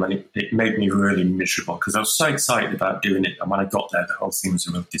time, and it made me really miserable because I was so excited about doing it. And when I got there, the whole thing was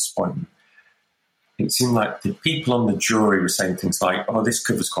a real disappointment. It seemed like the people on the jury were saying things like, this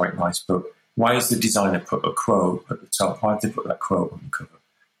cover's quite nice, but why has the designer put a quote at the top? Why have they put that quote on the cover?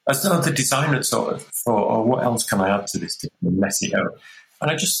 As though the designer sort of thought, what else can I add to this to mess it up?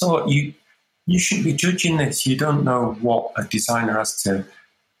 And I just thought, you shouldn't be judging this. You don't know what a designer has to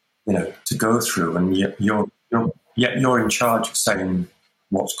go through, and yet you're in charge of saying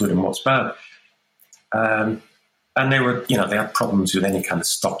what's good and what's bad. And they were, they had problems with any kind of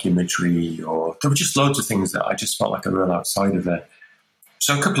stock imagery, or there were just loads of things that I just felt like a real outsider there.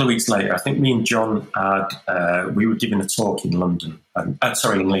 So a couple of weeks later, I think me and John we were giving a talk in London,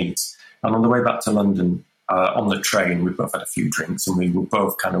 in Leeds. And on the way back to London, on the train, we both had a few drinks and we were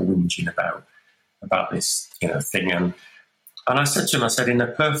both kind of whinging about this, thing. And I said to him, in a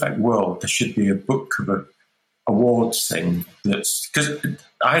perfect world, there should be a book cover awards thing because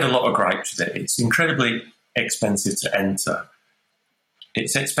I had a lot of gripes with it. It's incredibly expensive to enter.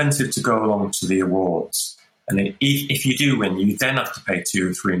 It's expensive to go along to the awards. And if you do win, you then have to pay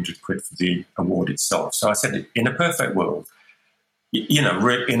 200 or 300 quid for the award itself. So I said, in a perfect world, talking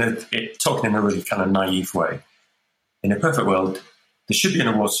in a really kind of naive way, in a perfect world, there should be an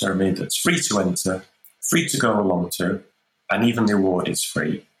award ceremony that's free to enter, free to go along to, and even the award is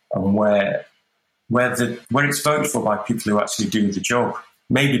free, and where it's voted for by people who actually do the job,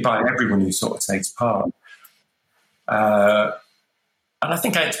 maybe by everyone who sort of takes part. And I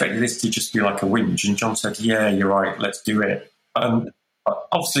think I expected this to just be like a whinge. And John said, yeah, you're right, let's do it. And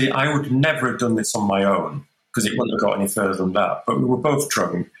obviously, I would never have done this on my own because it wouldn't have got any further than that. But we were both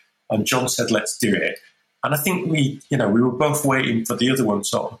drunk. And John said, let's do it. And I think we were both waiting for the other one to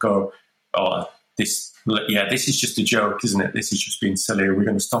sort of go, this is just a joke, isn't it? This is just being silly. We're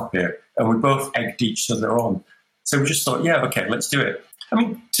going to stop here. And we both egged each other on. So we just thought, yeah, okay, let's do it. I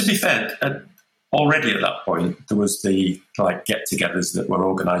mean, to be fair, already at that point, there was the get-togethers that were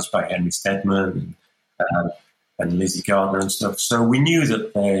organised by Henry Steadman and Lizzie Gardner and stuff. So we knew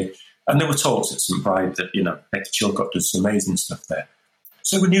that there were talks at St Bride that Becky Chilcott does some amazing stuff there.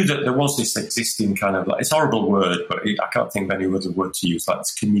 So we knew that there was this existing kind of it's a horrible word, but I can't think of any other word to use.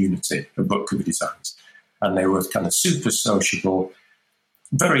 This community of book cover designers, and they were kind of super sociable,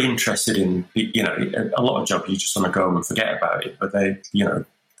 very interested in a lot of jobs. You just want to go and forget about it, but they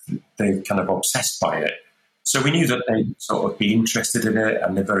they're kind of obsessed by it. So we knew that they'd sort of be interested in it,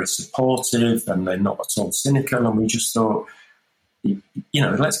 and they're very supportive, and they're not at all cynical. And we just thought,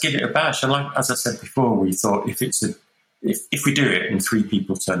 let's give it a bash. And like, as I said before, we thought if we do it and 3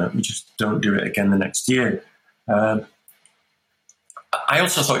 people turn up, we just don't do it again the next year. I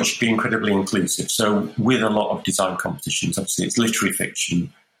also thought it should be incredibly inclusive. So with a lot of design competitions, obviously it's literary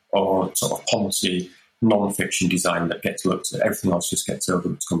fiction or sort of policy, non-fiction design that gets looked at. Everything else just gets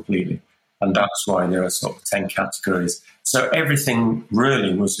overlooked completely. And that's why there are sort of 10 categories. So everything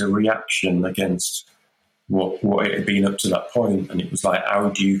really was a reaction against what it had been up to that point. And it was like, how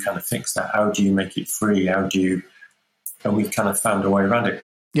do you kind of fix that? How do you make it free? And we kind of found a way around it.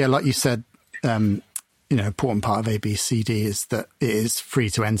 Yeah, like you said, important part of ABCD is that it is free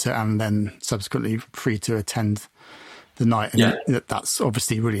to enter and then subsequently free to attend the night. And that's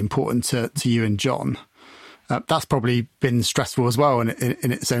obviously really important to you and John. That's probably been stressful as well in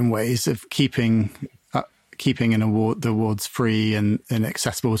its own ways of keeping the awards free and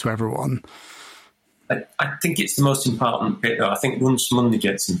accessible to everyone. I think it's the most important bit, though. I think once money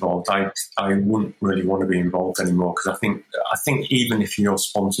gets involved, I wouldn't really want to be involved anymore, because I think even if you're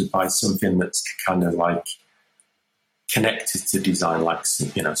sponsored by something that's kind of like connected to design, like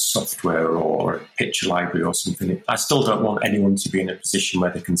software or a picture library or something, I still don't want anyone to be in a position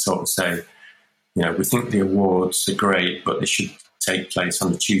where they can sort of say, we think the awards are great, but they should take place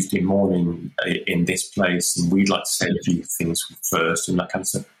on a Tuesday morning in this place, and we'd like to say a few things first and that kind of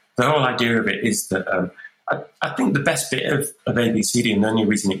stuff. The whole idea of it is that I think the best bit of ABCD, and the only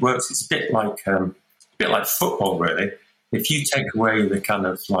reason it works, it's a bit like football, really. If you take away the kind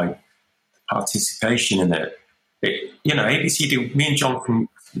of like participation in it, ABCD, me and John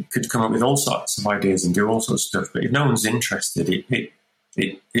could come up with all sorts of ideas and do all sorts of stuff, but if no one's interested,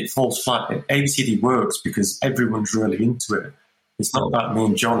 it falls flat. ABCD works because everyone's really into it. It's not about me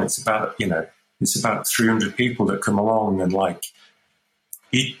and John. It's about 300 people that come along, and like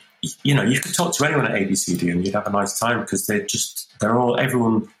you could talk to anyone at ABCD and you'd have a nice time, because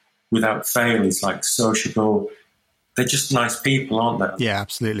everyone without fail is like sociable. They're just nice people, aren't they? Yeah,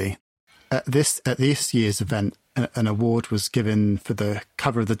 absolutely. At this year's event, an award was given for the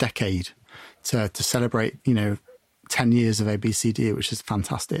cover of the decade to celebrate 10 years of ABCD, which is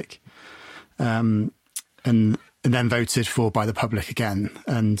fantastic. And then voted for by the public again.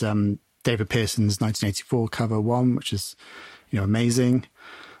 And David Pearson's 1984 cover won, which is, amazing.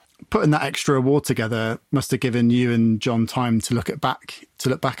 Putting that extra award together must have given you and John time to look back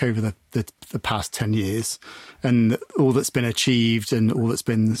over the past 10 years and all that's been achieved and all that's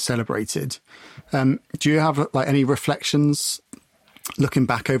been celebrated. Do you have any reflections looking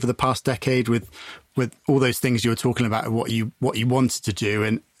back over the past decade with all those things you were talking about, what you wanted to do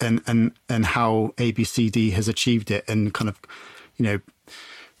and how ABCD has achieved it, and kind of,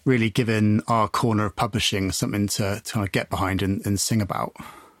 really given our corner of publishing something to kind of get behind and sing about?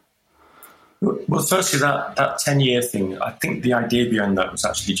 Well, firstly, that 10-year thing, I think the idea behind that was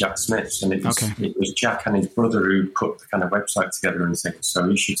actually Jack Smith's, and it was Jack and his brother who put the kind of website together and things, so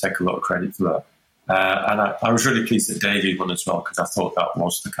he should take a lot of credit for that. And I was really pleased that David won as well, because I thought that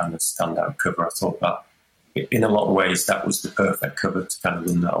was the kind of standout cover. I thought that, in a lot of ways, that was the perfect cover to kind of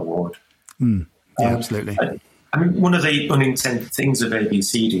win that award. Yeah, absolutely. I mean, one of the unintended things of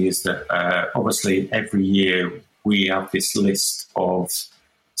ABCD is that obviously every year we have this list of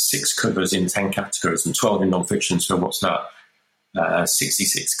 6 covers in 10 categories and 12 in non-fiction. So what's that?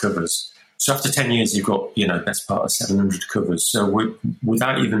 66 covers. So after 10 years, you've got, best part of 700 covers. So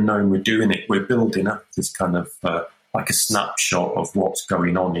without even knowing we're doing it, we're building up this kind of like a snapshot of what's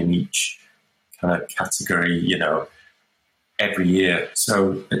going on in each kind of category, every year.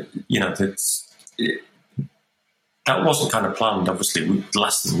 So, that wasn't kind of planned. Obviously, the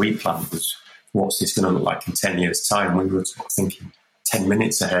last thing we planned was, what's this going to look like in 10 years' time? We were sort of thinking 10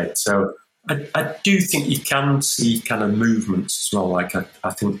 minutes ahead. So I do think you can see kind of movements as well. Like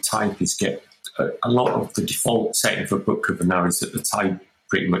I think typists get a lot of the default setting for a book cover now is that the type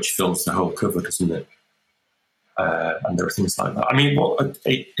pretty much fills the whole cover, doesn't it? And there are things like that. I mean,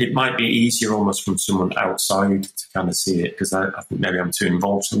 it might be easier almost from someone outside to kind of see it, because I think maybe I'm too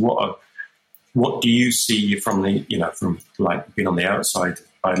involved. So what do you see from from like being on the outside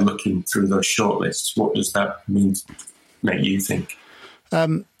by looking through those shortlists? What does that make you think?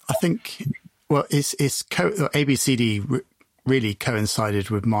 I think, well, ABCD really coincided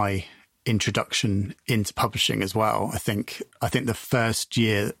with my introduction into publishing as well. I think the first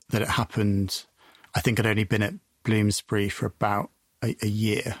year that it happened, I think I'd only been at Bloomsbury for about a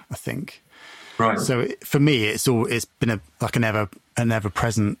year, I think. Right. So for me, it's been an ever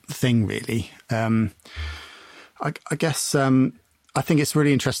present thing, really. I guess I think it's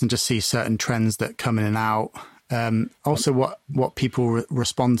really interesting to see certain trends that come in and out. Also, what people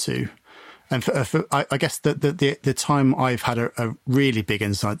respond to, and I guess the time I've had a really big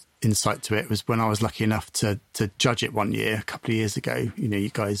insight to it was when I was lucky enough to judge it one year, a couple of years ago. You know, you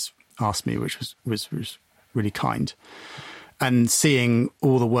guys asked me, which was really kind, and seeing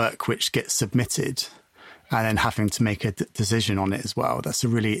all the work which gets submitted, and then having to make a decision on it as well. That's a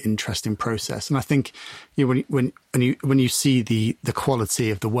really interesting process. And I think, you know, when you see the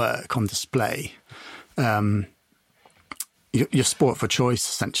quality of the work on display, you're sport for choice,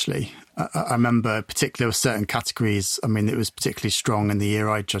 essentially. I remember particularly with certain categories. I mean, it was particularly strong in the year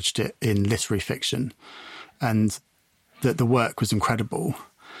I judged it in literary fiction, and the work was incredible.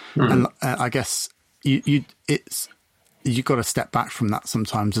 And I guess you've got to step back from that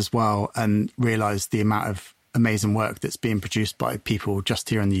sometimes as well and realise the amount of amazing work that's being produced by people just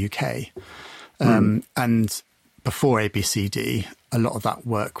here in the UK. And before ABCD, a lot of that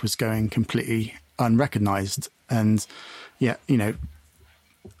work was going completely unrecognised. And yeah, you know,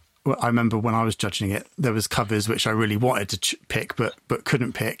 I remember when I was judging it, there was covers which I really wanted to pick, but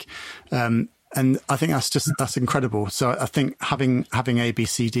couldn't pick. And I think that's incredible. So I think having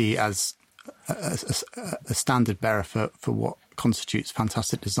ABCD as a standard bearer for what constitutes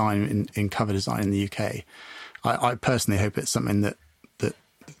fantastic design in cover design in the UK, I personally hope it's something that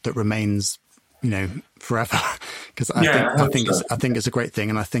remains, you know, forever. Because I think it's a great thing,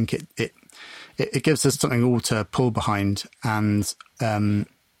 and I think it gives us something all to pull behind, and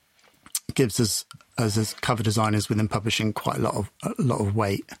gives us as cover designers within publishing quite a lot of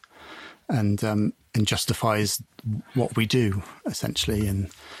weight, and justifies what we do essentially,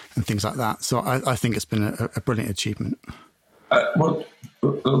 and things like that. So I think it's been a brilliant achievement. Well,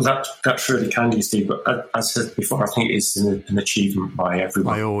 that's really kind of you, Steve. But as I said before, I think it's an achievement by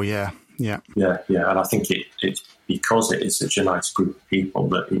everyone. By all, yeah. And I think it's because it is such a nice group of people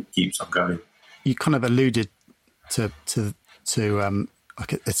that it keeps on going. You kind of alluded to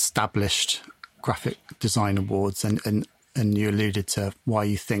like established graphic design awards, and you alluded to why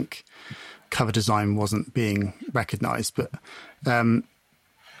you think cover design wasn't being recognised. But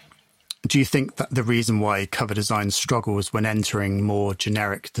do you think that the reason why cover design struggles when entering more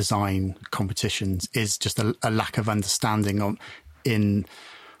generic design competitions is just a lack of understanding in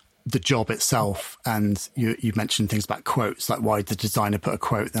the job itself? And you mentioned things about quotes, like why did the designer put a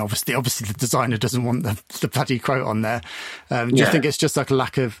quote? And obviously the designer doesn't want the bloody quote on there. Do you think it's just like a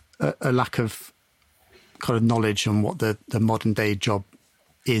lack of kind of knowledge on what the modern day job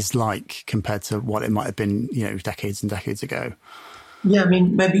is like compared to what it might have been, you know, decades and decades ago? Yeah, I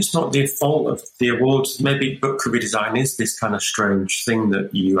mean, maybe it's not the fault of the awards. Maybe book cover design is this kind of strange thing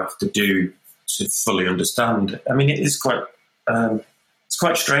that you have to do to fully understand. I mean, it is quite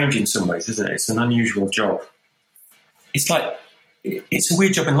strange in some ways, isn't it? It's an unusual job. It's like, it's a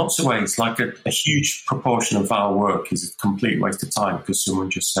weird job in lots of ways. Like a huge proportion of our work is a complete waste of time because someone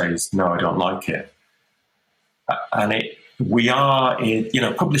just says, no, I don't like it. And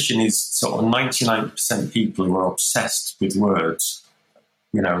publishing is sort of 99% people who are obsessed with words,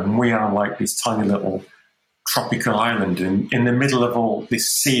 you know, and we are like this tiny little tropical island in the middle of all this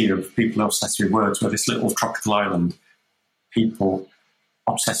sea of people obsessed with words. We're this little tropical island, people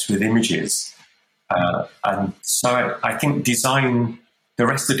obsessed with images. And so I think design, the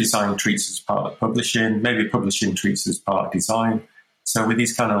rest of design treats as part of publishing, maybe publishing treats as part of design. So with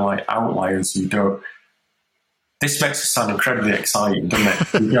these kind of like outliers, this makes us sound incredibly exciting,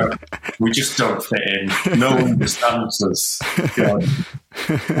 doesn't it? We just don't fit in. No one understands us.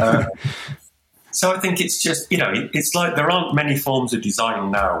 So I think it's just, you know, it's like there aren't many forms of design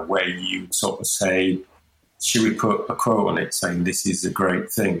now where you sort of say, should we put a quote on it saying this is a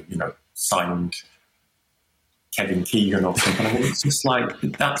great thing, you know, signed Kevin Keegan or something. I mean, it's just like,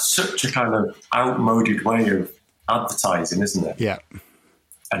 that's such a kind of outmoded way of advertising, isn't it? Yeah.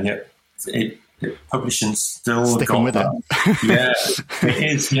 And yet publishing still sticking with that. Yeah, it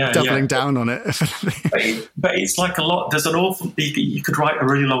is. Yeah, doubling down on it. but it's like a lot. There's an awful. You could write a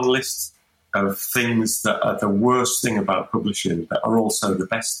really long list of things that are the worst thing about publishing, that are also the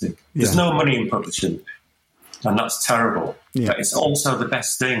best thing. There's no money in publishing, and that's terrible. Yeah. But it's also the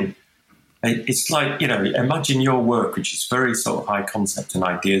best thing. It's like, you know, imagine your work, which is very sort of high concept and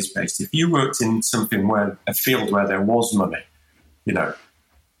ideas based. If you worked in a field where there was money, you know,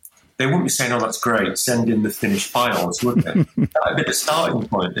 they wouldn't be saying, oh, that's great, send in the finished files, would they? That would be the starting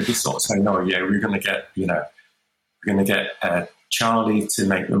point. They'd be sort of saying, oh, yeah, we're going to get Charlie to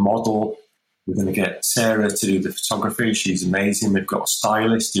make the model. We're going to get Sarah to do the photography. She's amazing. We've got a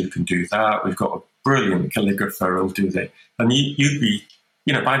stylist who can do that. We've got a brilliant calligrapher who'll do that. And you'd be,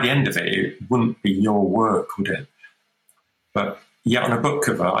 you know, by the end of it, it wouldn't be your work, would it? But on a book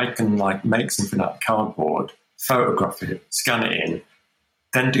cover, I can like make something out of cardboard, photograph it, scan it in,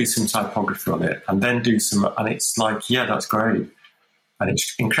 then do some typography on it, and then do some, and it's like, yeah, that's great. And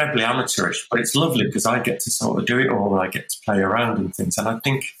it's incredibly amateurish, but it's lovely because I get to sort of do it all and I get to play around and things. And I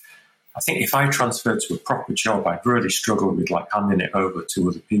think if I transferred to a proper job, I'd really struggle with like handing it over to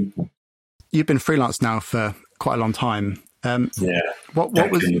other people. You've been freelance now for quite a long time. What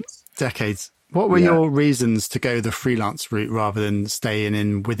was decades? What were your reasons to go the freelance route rather than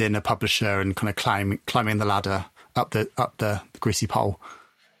staying within a publisher and kind of climbing the ladder up the greasy pole?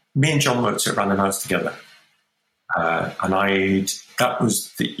 Me and John worked at Random House together. And I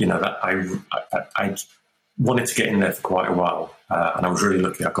wanted to get in there for quite a while, and I was really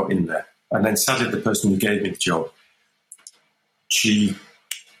lucky I got in there. And then sadly, the person who gave me the job, she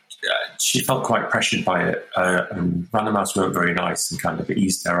felt quite pressured by it, and Random House weren't very nice and kind of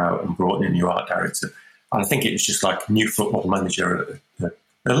eased her out and brought in a new art director. And I think it was just like a new football manager.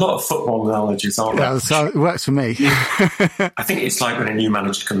 A lot of football analogies, aren't there? Yeah, so it works for me. I think it's like when a new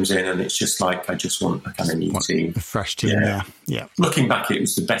manager comes in and it's just like, I just want a kind of new team. A fresh team, yeah. Looking back, it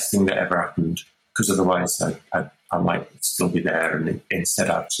was the best thing that ever happened, because otherwise I might still be there. And instead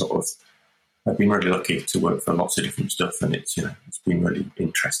I've been really lucky to work for lots of different stuff, and it's been really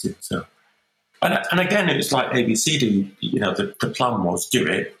interesting. So, and again, it was like ABCD, the plan was do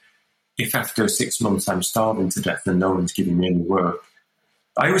it. If after 6 months I'm starving to death and no one's giving me any work,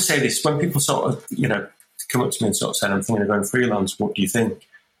 I always say this when people sort of, come up to me and sort of say, I'm thinking of going freelance, what do you think?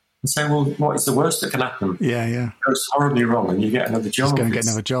 I say, well, what is the worst that can happen? Yeah. It goes horribly wrong and you get another job. Just go and get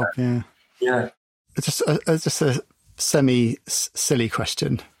another job, yeah. Yeah. It's just a semi-silly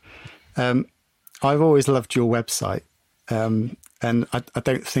question. I've always loved your website, and I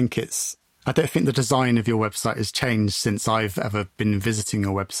don't think the design of your website has changed since I've ever been visiting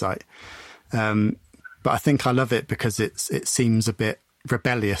your website. But I think I love it because it seems a bit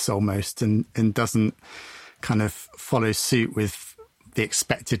rebellious almost, and doesn't kind of follow suit with the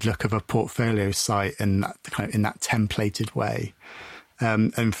expected look of a portfolio site and that kind of in that templated way.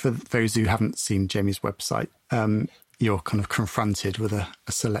 And for those who haven't seen Jamie's website, you're kind of confronted with a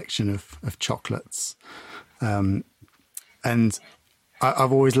selection of chocolates. And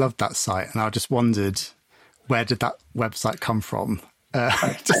I've always loved that site, and I just wondered, where did that website come from?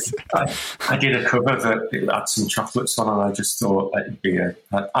 I did a cover that had some chocolates on, and I just thought it'd be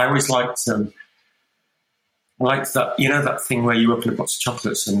I always liked that, that thing where you open a box of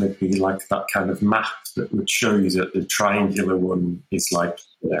chocolates and there'd be like that kind of map that would show you that the triangular one is like,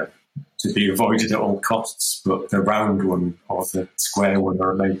 to be avoided at all costs, but the round one or the square one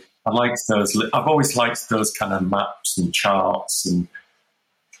are amazing. I liked those. I've always liked those kind of maps and charts and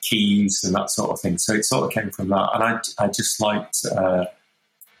keys and that sort of thing. So it sort of came from that. And I just liked,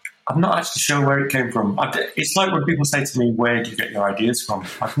 I'm not actually sure where it came from. It's like when people say to me, where do you get your ideas from?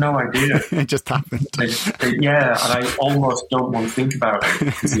 I've no idea. It just happened. And I almost don't want to think about it,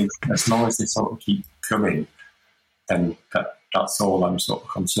 because as long as they sort of keep coming, then that's all I'm sort of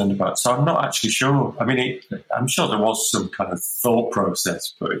concerned about. So I'm not actually sure. I mean, I'm sure there was some kind of thought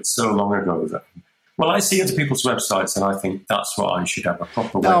process, but it's so long ago that... Well, I see other people's websites and I think that's what I should have, a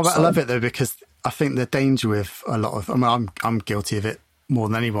proper website. No, but I love it though, because I think the danger with a lot of... I mean, I'm guilty of it more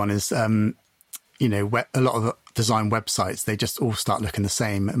than anyone, is, a lot of design websites, they just all start looking the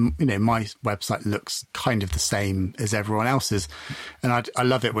same. And, my website looks kind of the same as everyone else's. And I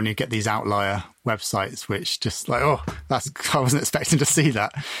love it when you get these outlier websites, which just like, I wasn't expecting to see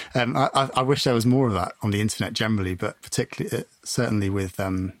that. I wish there was more of that on the internet generally, but particularly, certainly with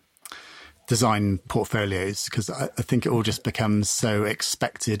design portfolios, because I think it all just becomes so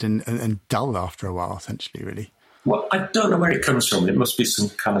expected and dull after a while, essentially, really. Well, I don't know where it comes from. It must be some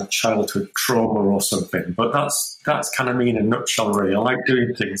kind of childhood trauma or something. But that's kind of me in a nutshell, really. I like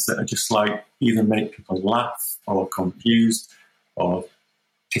doing things that are just like either make people laugh or confused or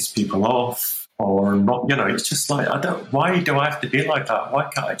piss people off or not. It's just like, why do I have to be like that? Why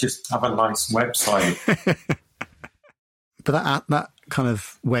can't I just have a nice website? But that kind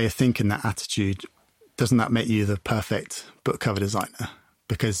of way of thinking, that attitude, doesn't that make you the perfect book cover designer?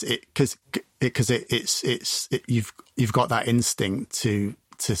 Because you've got that instinct to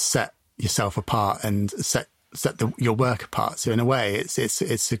set yourself apart and set your work apart. So in a way,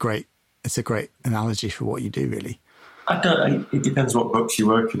 it's a great analogy for what you do, really. It depends what books you're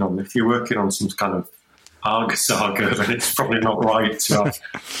working on. If you're working on some kind of Argus saga, then it's probably not right to have,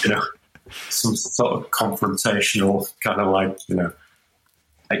 some sort of confrontational kind of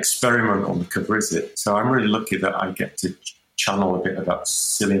experiment on the cover, is it? So I'm really lucky that I get to channel a bit of that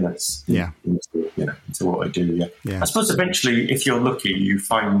silliness into what I do. I suppose eventually, if you're lucky, you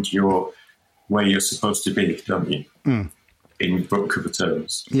find where you're supposed to be, don't you? in book cover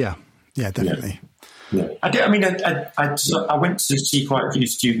terms. Yeah, definitely. Yeah. I went to see quite a few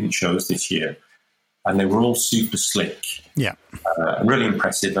student shows this year, and they were all super slick. Yeah. And really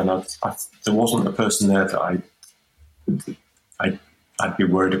impressive. And there wasn't a person there that I'd be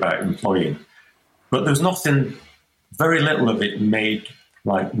worried about employing. But there was nothing, very little of it made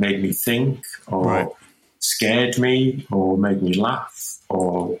me think, or scared me, or made me laugh,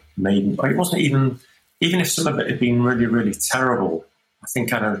 or it wasn't even if some of it had been really, really terrible. I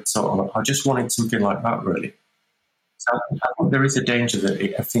think I just wanted something like that, really. So I think there is a danger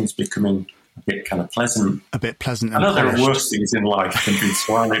that things becoming a bit kind of pleasant. A bit pleasant. I know there are worse things in life than being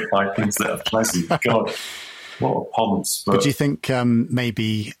surrounded by things that are pleasant. God, what a ponce. But do you think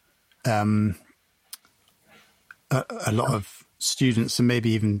maybe a lot of students, and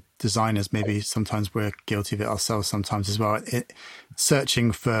maybe even designers, maybe sometimes we're guilty of it ourselves sometimes as well,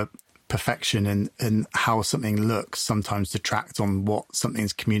 searching for perfection and how something looks sometimes detract on what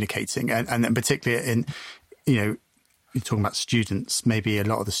something's communicating, and then particularly in, you're talking about students, maybe a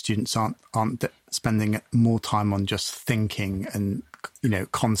lot of the students aren't spending more time on just thinking and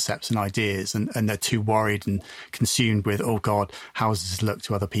concepts and ideas, and they're too worried and consumed with, oh God, how does this look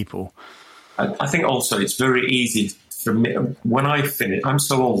to other people? I think also it's very easy for me when I finish. I'm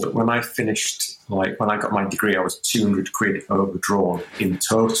so old that when I finished, like when I got my degree, I was 200 quid overdrawn in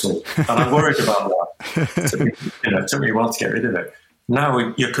total, and I worried about that. It took me a while to get rid of it.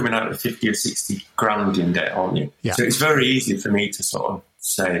 Now you're coming out of 50 or 60 grand in debt, aren't you? Yeah. So it's very easy for me to sort of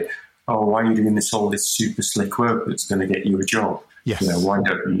say, oh, why are you doing all this super slick work that's going to get you a job? Yes. Why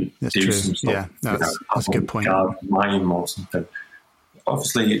don't you do some stuff? Yeah, that's a good point. Mime or something.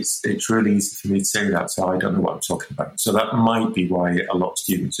 Obviously, it's really easy for me to say that, so I don't know what I'm talking about. So that might be why a lot of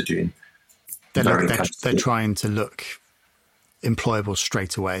students are doing. They're trying to look employable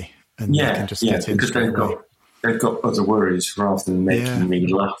straight away, and they can just get in because straight away. They've got other worries rather than making me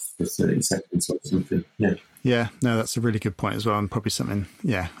laugh for 30 seconds or something. Yeah. Yeah, no, that's a really good point as well. And probably something,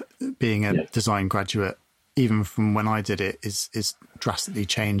 being a design graduate, even from when I did it, is drastically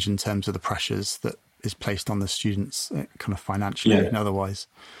changed in terms of the pressures that is placed on the students, kind of financially and otherwise.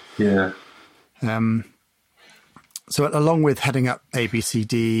 Yeah. So along with heading up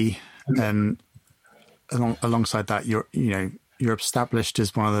ABCD, alongside that, you're established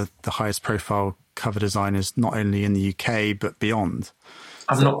as one of the highest profile cover designers, not only in the UK but beyond.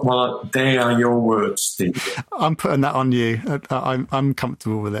 Well, they are your words, Steve. I'm putting that on you. I'm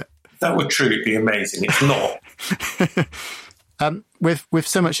comfortable with it. That would truly be amazing. It's not. With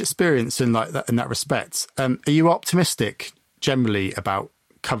so much experience in that respect, are you optimistic generally about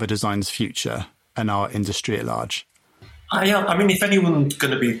cover design's future and our industry at large? I am. I mean, if anyone's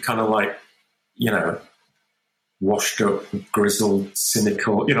going to be kind of like, washed up, grizzled,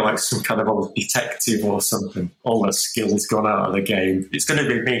 cynical, like some kind of old detective or something, all the skills gone out of the game, it's going to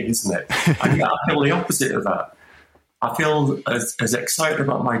be me, isn't it? I feel the opposite of that. I feel as excited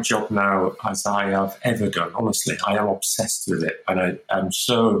about my job now as I have ever done. Honestly, I am obsessed with it, and I'm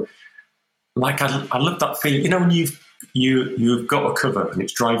so I love that feeling. When you've got a cover and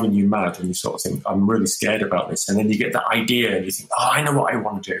it's driving you mad, and you sort of think, I'm really scared about this, and then you get that idea and you think, oh, I know what I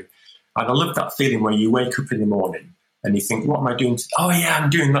want to do. And I love that feeling where you wake up in the morning and you think, what am I doing? Oh yeah, I'm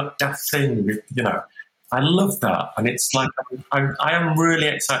doing that thing. I love that, and it's like I am really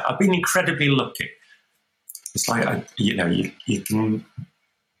excited. I've been incredibly lucky. It's like, you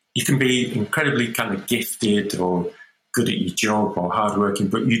can be incredibly kind of gifted or good at your job or hardworking,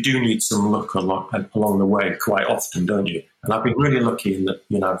 but you do need some luck along the way quite often, don't you? And I've been really lucky in that,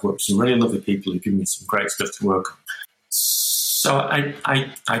 I've worked with some really lovely people who give me some great stuff to work on. So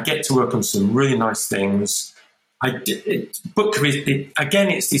I get to work on some really nice things. Book cover, again,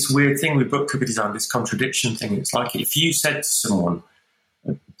 it's this weird thing with book cover design, this contradiction thing. It's like if you said to someone,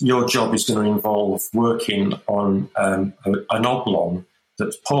 your job is going to involve working on an oblong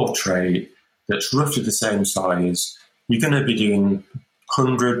that's portrait, that's roughly the same size. You're going to be doing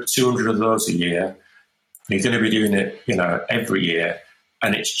 100, 200 of those a year. You're going to be doing it, every year.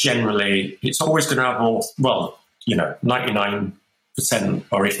 And it's always going to have 99%,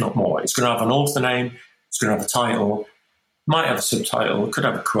 or if not more. It's going to have an author name. It's going to have a title, might have a subtitle, it could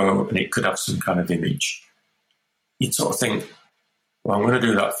have a quote, and it could have some kind of image. You'd sort of think, well, I'm going to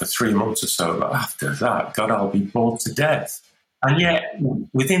do that for 3 months or so, but after that, God, I'll be bored to death. And yet,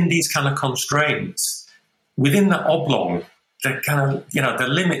 within these kind of constraints, within the oblong, the kind of, the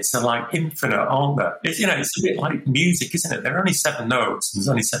limits are like infinite, aren't there? It's a bit like music, isn't it? There are only 7 notes, and there's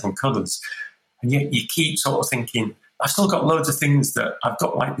only 7 colours. And yet you keep sort of thinking, I've still got loads of things that I've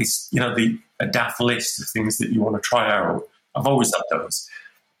got, like this, a daft list of things that you want to try out. I've always had those.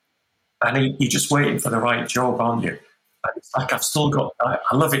 And you're just waiting for the right job, aren't you? And it's like I've still got.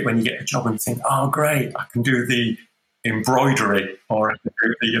 I love it when you get a job and you think, "Oh, great! I can do the embroidery, or I can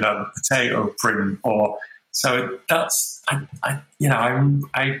do the the potato print." Or so that's I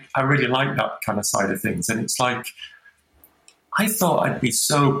really like that kind of side of things. And it's like I thought I'd be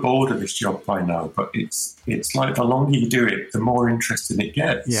so bored of this job by now, but it's like the longer you do it, the more interesting it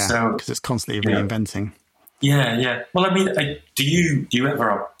gets. Yeah, so because it's constantly reinventing. Yeah. Well, I mean, do you ever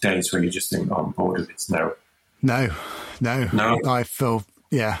have days where you just think, "Oh, I'm bored of this now"? No. I feel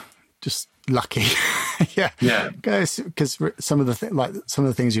just lucky. Yeah. Because some of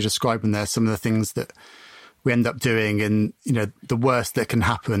the things you describe in there, some of the things that we end up doing, and the worst that can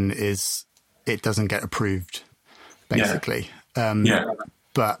happen is it doesn't get approved, basically.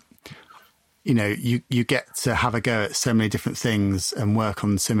 But you get to have a go at so many different things and work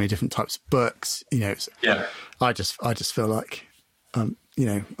on so many different types of books. I just feel like I'm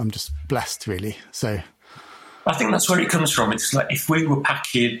just blessed, really. So I think that's where it comes from. It's like if we were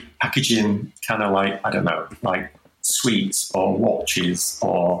packaging kind of like, I don't know, like sweets or watches,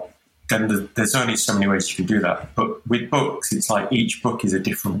 or then there's only so many ways you can do that. But with books, it's like each book is a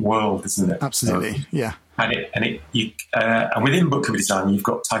different world, isn't it? Absolutely, so, yeah. And within book cover design, you've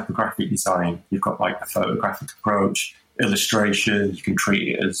got typographic design, you've got like a photographic approach, illustration. You can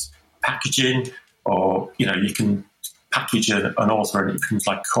treat it as packaging, or you can package an author and it becomes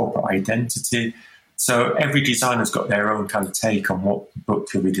like corporate identity. So every designer's got their own kind of take on what book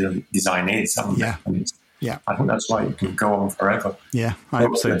cover design is, haven't they? And I think that's why it can go on forever. Yeah, I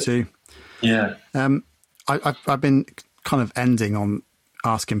hope so too. Yeah. I've been kind of ending on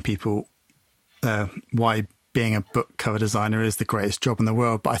asking people why being a book cover designer is the greatest job in the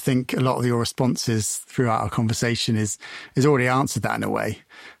world. But I think a lot of your responses throughout our conversation is already answered that in a way.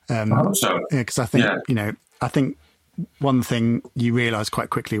 I hope so. Because I think, I think one thing you realise quite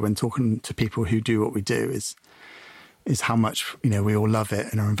quickly when talking to people who do what we do is how much, we all love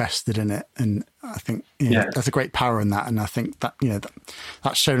it and are invested in it. And I think there's a great power in that. And I think that,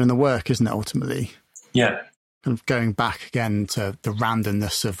 that's shown in the work, isn't it, ultimately? Yeah. Kind of going back again to the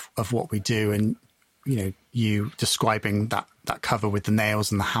randomness of what we do, and you describing that cover with the nails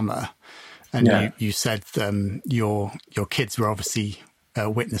and the hammer, and you said your kids were obviously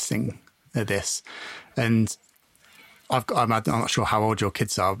witnessing this, and I'm not sure how old your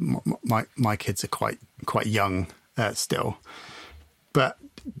kids are. My kids are quite young still, but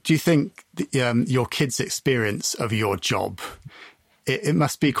do you think your kids' experience of your job? It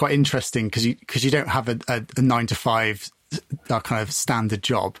must be quite interesting because you don't have a 9-to-5 kind of standard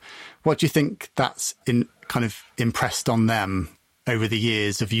job. What do you think that's kind of impressed on them over the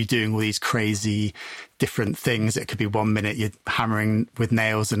years of you doing all these crazy different things? It could be 1 minute you're hammering with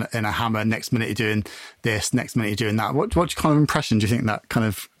nails and a hammer, next minute you're doing this, next minute you're doing that. What kind of impression do you think that kind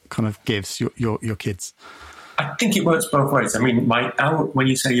of gives your kids? I think it works both ways. I mean, when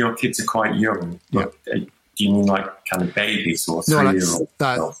you say your kids are quite young, do you mean like kind of babies or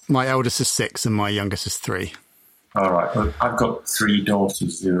 3-year-olds? My eldest is 6 and my youngest is 3. All right. Well, I've got 3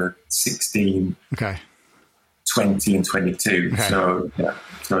 daughters who are 16, 20 and 22. Okay. So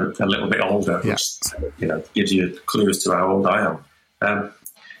a little bit older, which gives you clues to how old I am.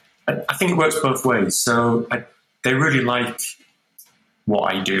 I think it works both ways. So they really like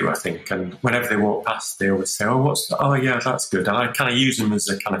what I do, I think. And whenever they walk past, they always say, "Oh, yeah, that's good." And I kind of use them as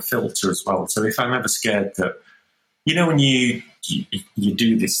a kind of filter as well. So if I'm ever scared that, when you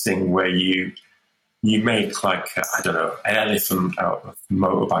do this thing where you make like, I don't know, an elephant out of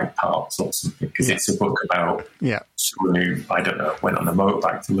motorbike parts or something, because it's a book about someone who, I don't know, went on a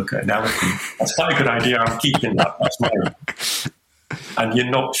motorbike to look at an elephant. That's quite a good idea. I'm keeping that. That's mine. And you're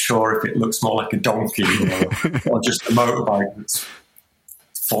not sure if it looks more like a donkey or just a motorbike that's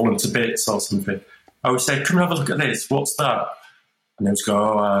fallen to bits or something. I would say, "Come and have a look at this. What's that?" And they would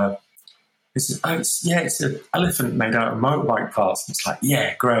go, it's an elephant made out of motorbike parts. And it's like,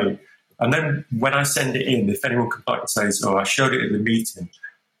 yeah, great. And then when I send it in, if anyone comes back and says, "Oh, I showed it at the meeting,"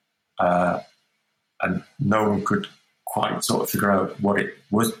 and no one could quite sort of figure out what it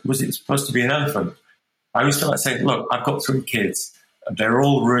was it supposed to be an elephant? I always feel like saying, "Look, I've got 3 kids, and they're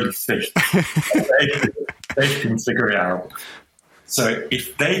all really thick. they can figure it out. So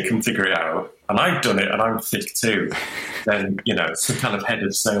if they can figure it out, and I've done it, and I'm thick too, then some kind of head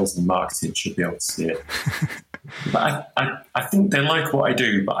of sales and marketing should be able to see it." But I think they like what I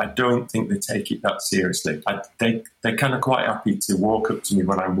do, but I don't think they take it that seriously. They're kind of quite happy to walk up to me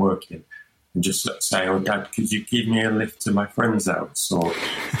when I'm working and just say, "Oh, Dad, could you give me a lift to my friend's house?" Or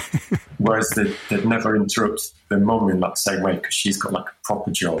whereas they'd never interrupt their mum in that same way because she's got like a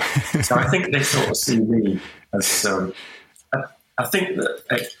proper job. So I think they sort of see me as I think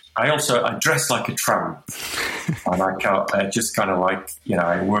that I dress like a tramp, and I just kind of like,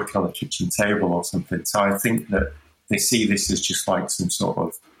 I work on a kitchen table or something. So I think that they see this as just like some sort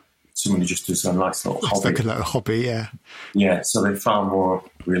of someone who just does a nice little hobby. It's like a little hobby, yeah. Yeah, so they're far more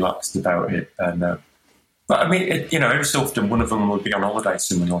relaxed about it. And but I mean, every so often one of them will be on holiday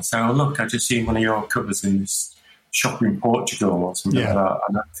somewhere and will say, "Oh, look, I just seen one of your covers in this shop in Portugal or something like that."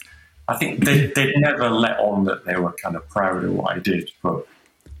 And I think they'd never let on that they were kind of proud of what I did, but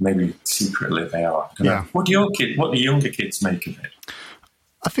maybe secretly they are. I don't know. What do younger kids make of it?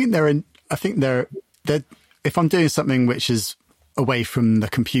 I think they're if I'm doing something which is away from the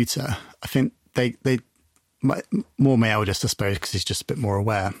computer, I think more my eldest, I suppose, because he's just a bit more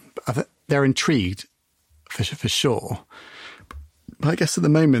aware. But they're intrigued for sure. But I guess at the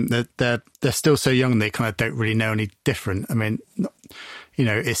moment they're still so young they kind of don't really know any different. I mean,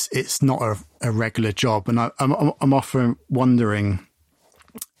 it's not a regular job, and I'm often wondering,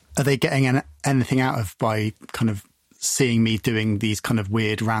 are they getting anything out of by kind of seeing me doing these kind of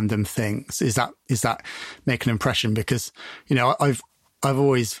weird random things? Is that make an impression? Because I've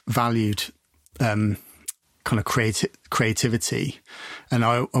always valued kind of creativity, and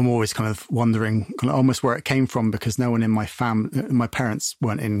I'm always kind of wondering kind of almost where it came from, because no one in my family, my parents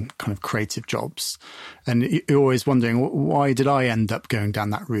weren't in kind of creative jobs, and you're always wondering, why did I end up going down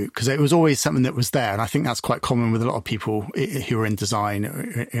that route? Because it was always something that was there, and I think that's quite common with a lot of people who are in design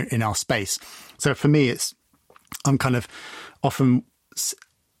in our space. So for me, I'm kind of often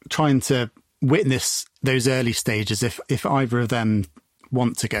trying to witness those early stages. If either of them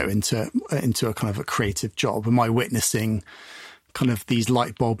want to go into a kind of a creative job, am I witnessing kind of these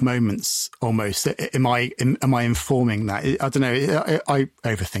light bulb moments almost? Am I informing that? I don't know. I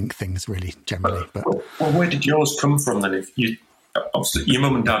overthink things really generally. But well, where did yours come from then? If you obviously your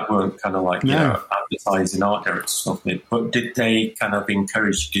mum and dad weren't kind of like advertising art directors or something, but did they kind of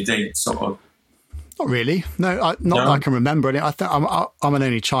encourage? Did they sort of? Not really. No, not that I can remember. I think I'm an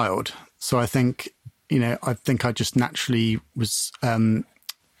only child, so I think I just naturally was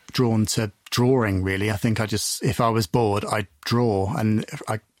drawn to drawing. Really, I think if I was bored, I'd draw, and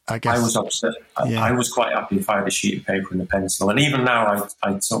I guess I was upset. I was quite happy if I had a sheet of paper and a pencil, and even now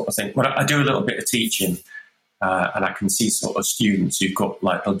I sort of think, I do a little bit of teaching, and I can see sort of students who've got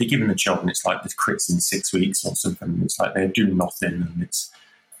like they'll be given a job and it's like the crits in 6 weeks or something. And it's like they do nothing,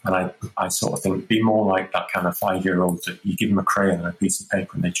 and I sort of think, be more like that kind of 5-year-old that you give them a crayon and a piece of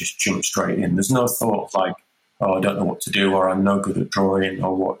paper and they just jump straight in. There's no thought of like, oh, I don't know what to do, or I'm no good at drawing,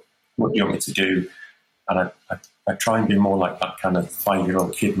 or what do you want me to do? And I try and be more like that kind of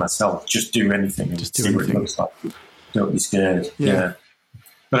 5-year-old kid myself. Just do anything and just do see anything. What it looks like. Don't be scared. Yeah.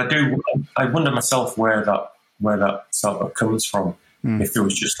 But I wonder myself where that sort of comes from. If there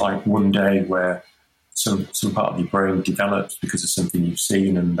was just like one day where some part of your brain develops because of something you've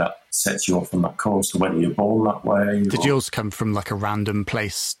seen and that sets you off on that course, or whether you're born that way. Did yours come from like a random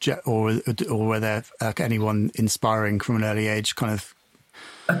place, or were there anyone inspiring from an early age kind of?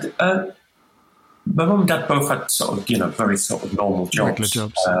 My mum and dad both had sort of, very sort of normal jobs. Regular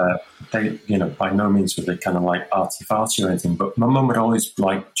jobs. They, by no means were they kind of like arty-farty or anything, but my mum would always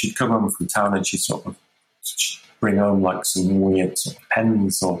she'd come home from town and she'd bring home like some weird sort of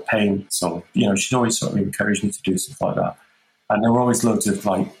pens or paints, or she'd always sort of encourage me to do stuff like that. And there were always loads of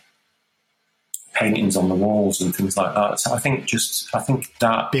like paintings on the walls and things like that. So I think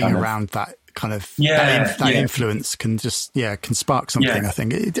that being around that kind of that influence can can spark something. I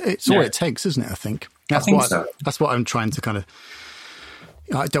think it's all it takes, isn't it? I think that's what I'm trying to kind of.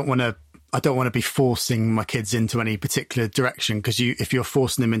 I don't want to be forcing my kids into any particular direction, because if you're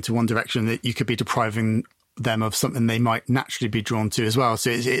forcing them into one direction, that you could be depriving them of something they might naturally be drawn to as well. So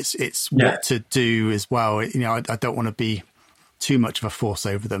it's what to do as well. I don't want to be too much of a force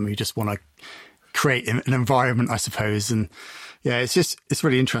over them. You just want to create an environment, I suppose. And it's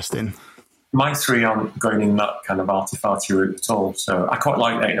really interesting. My 3 aren't going in that kind of arty-farty route at all. So I quite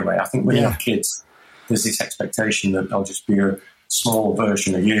like that in a way. I think when you have kids, there's this expectation that they'll just be a small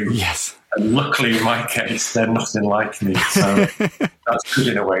version of you. Yes. And luckily, in my case, they're nothing like me. So that's good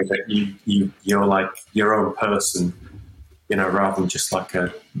in a way that you're like your own person, rather than just like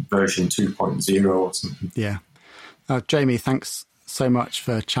a version 2.0 or something. Yeah. Jamie, thanks so much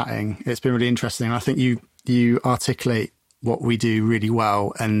for chatting. It's been really interesting. I think you articulate what we do really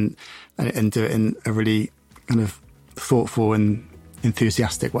well and do it in a really kind of thoughtful and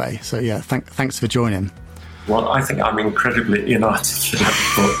enthusiastic way. So thanks for joining. Well, I think I'm incredibly inarticulate,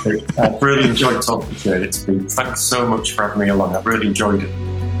 but I've really enjoyed talking to you. Thanks so much for having me along. I've really enjoyed it.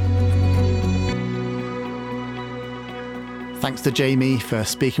 Thanks to Jamie for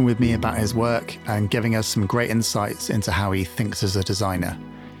speaking with me about his work and giving us some great insights into how he thinks as a designer.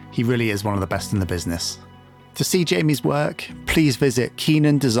 He really is one of the best in the business. To see Jamie's work, please visit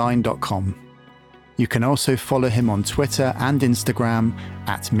keenandesign.com. You can also follow him on Twitter and Instagram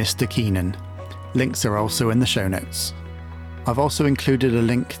at Mr. Keenan. Links are also in the show notes. I've also included a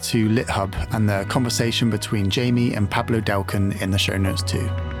link to LitHub and the conversation between Jamie and Pablo Delcan in the show notes too.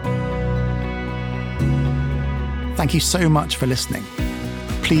 Thank you so much for listening.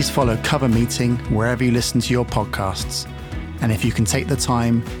 Please follow Cover Meeting wherever you listen to your podcasts. And if you can take the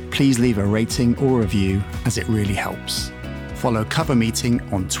time, please leave a rating or review, as it really helps. Follow Cover Meeting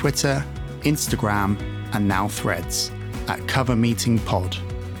on Twitter, Instagram, and now Threads at Cover Meeting Pod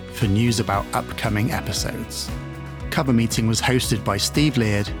for news about upcoming episodes. Cover Meeting was hosted by Steve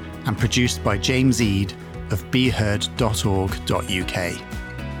Leard and produced by James Eade of beheard.org.uk.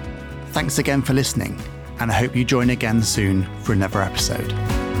 Thanks again for listening, and I hope you join again soon for another episode.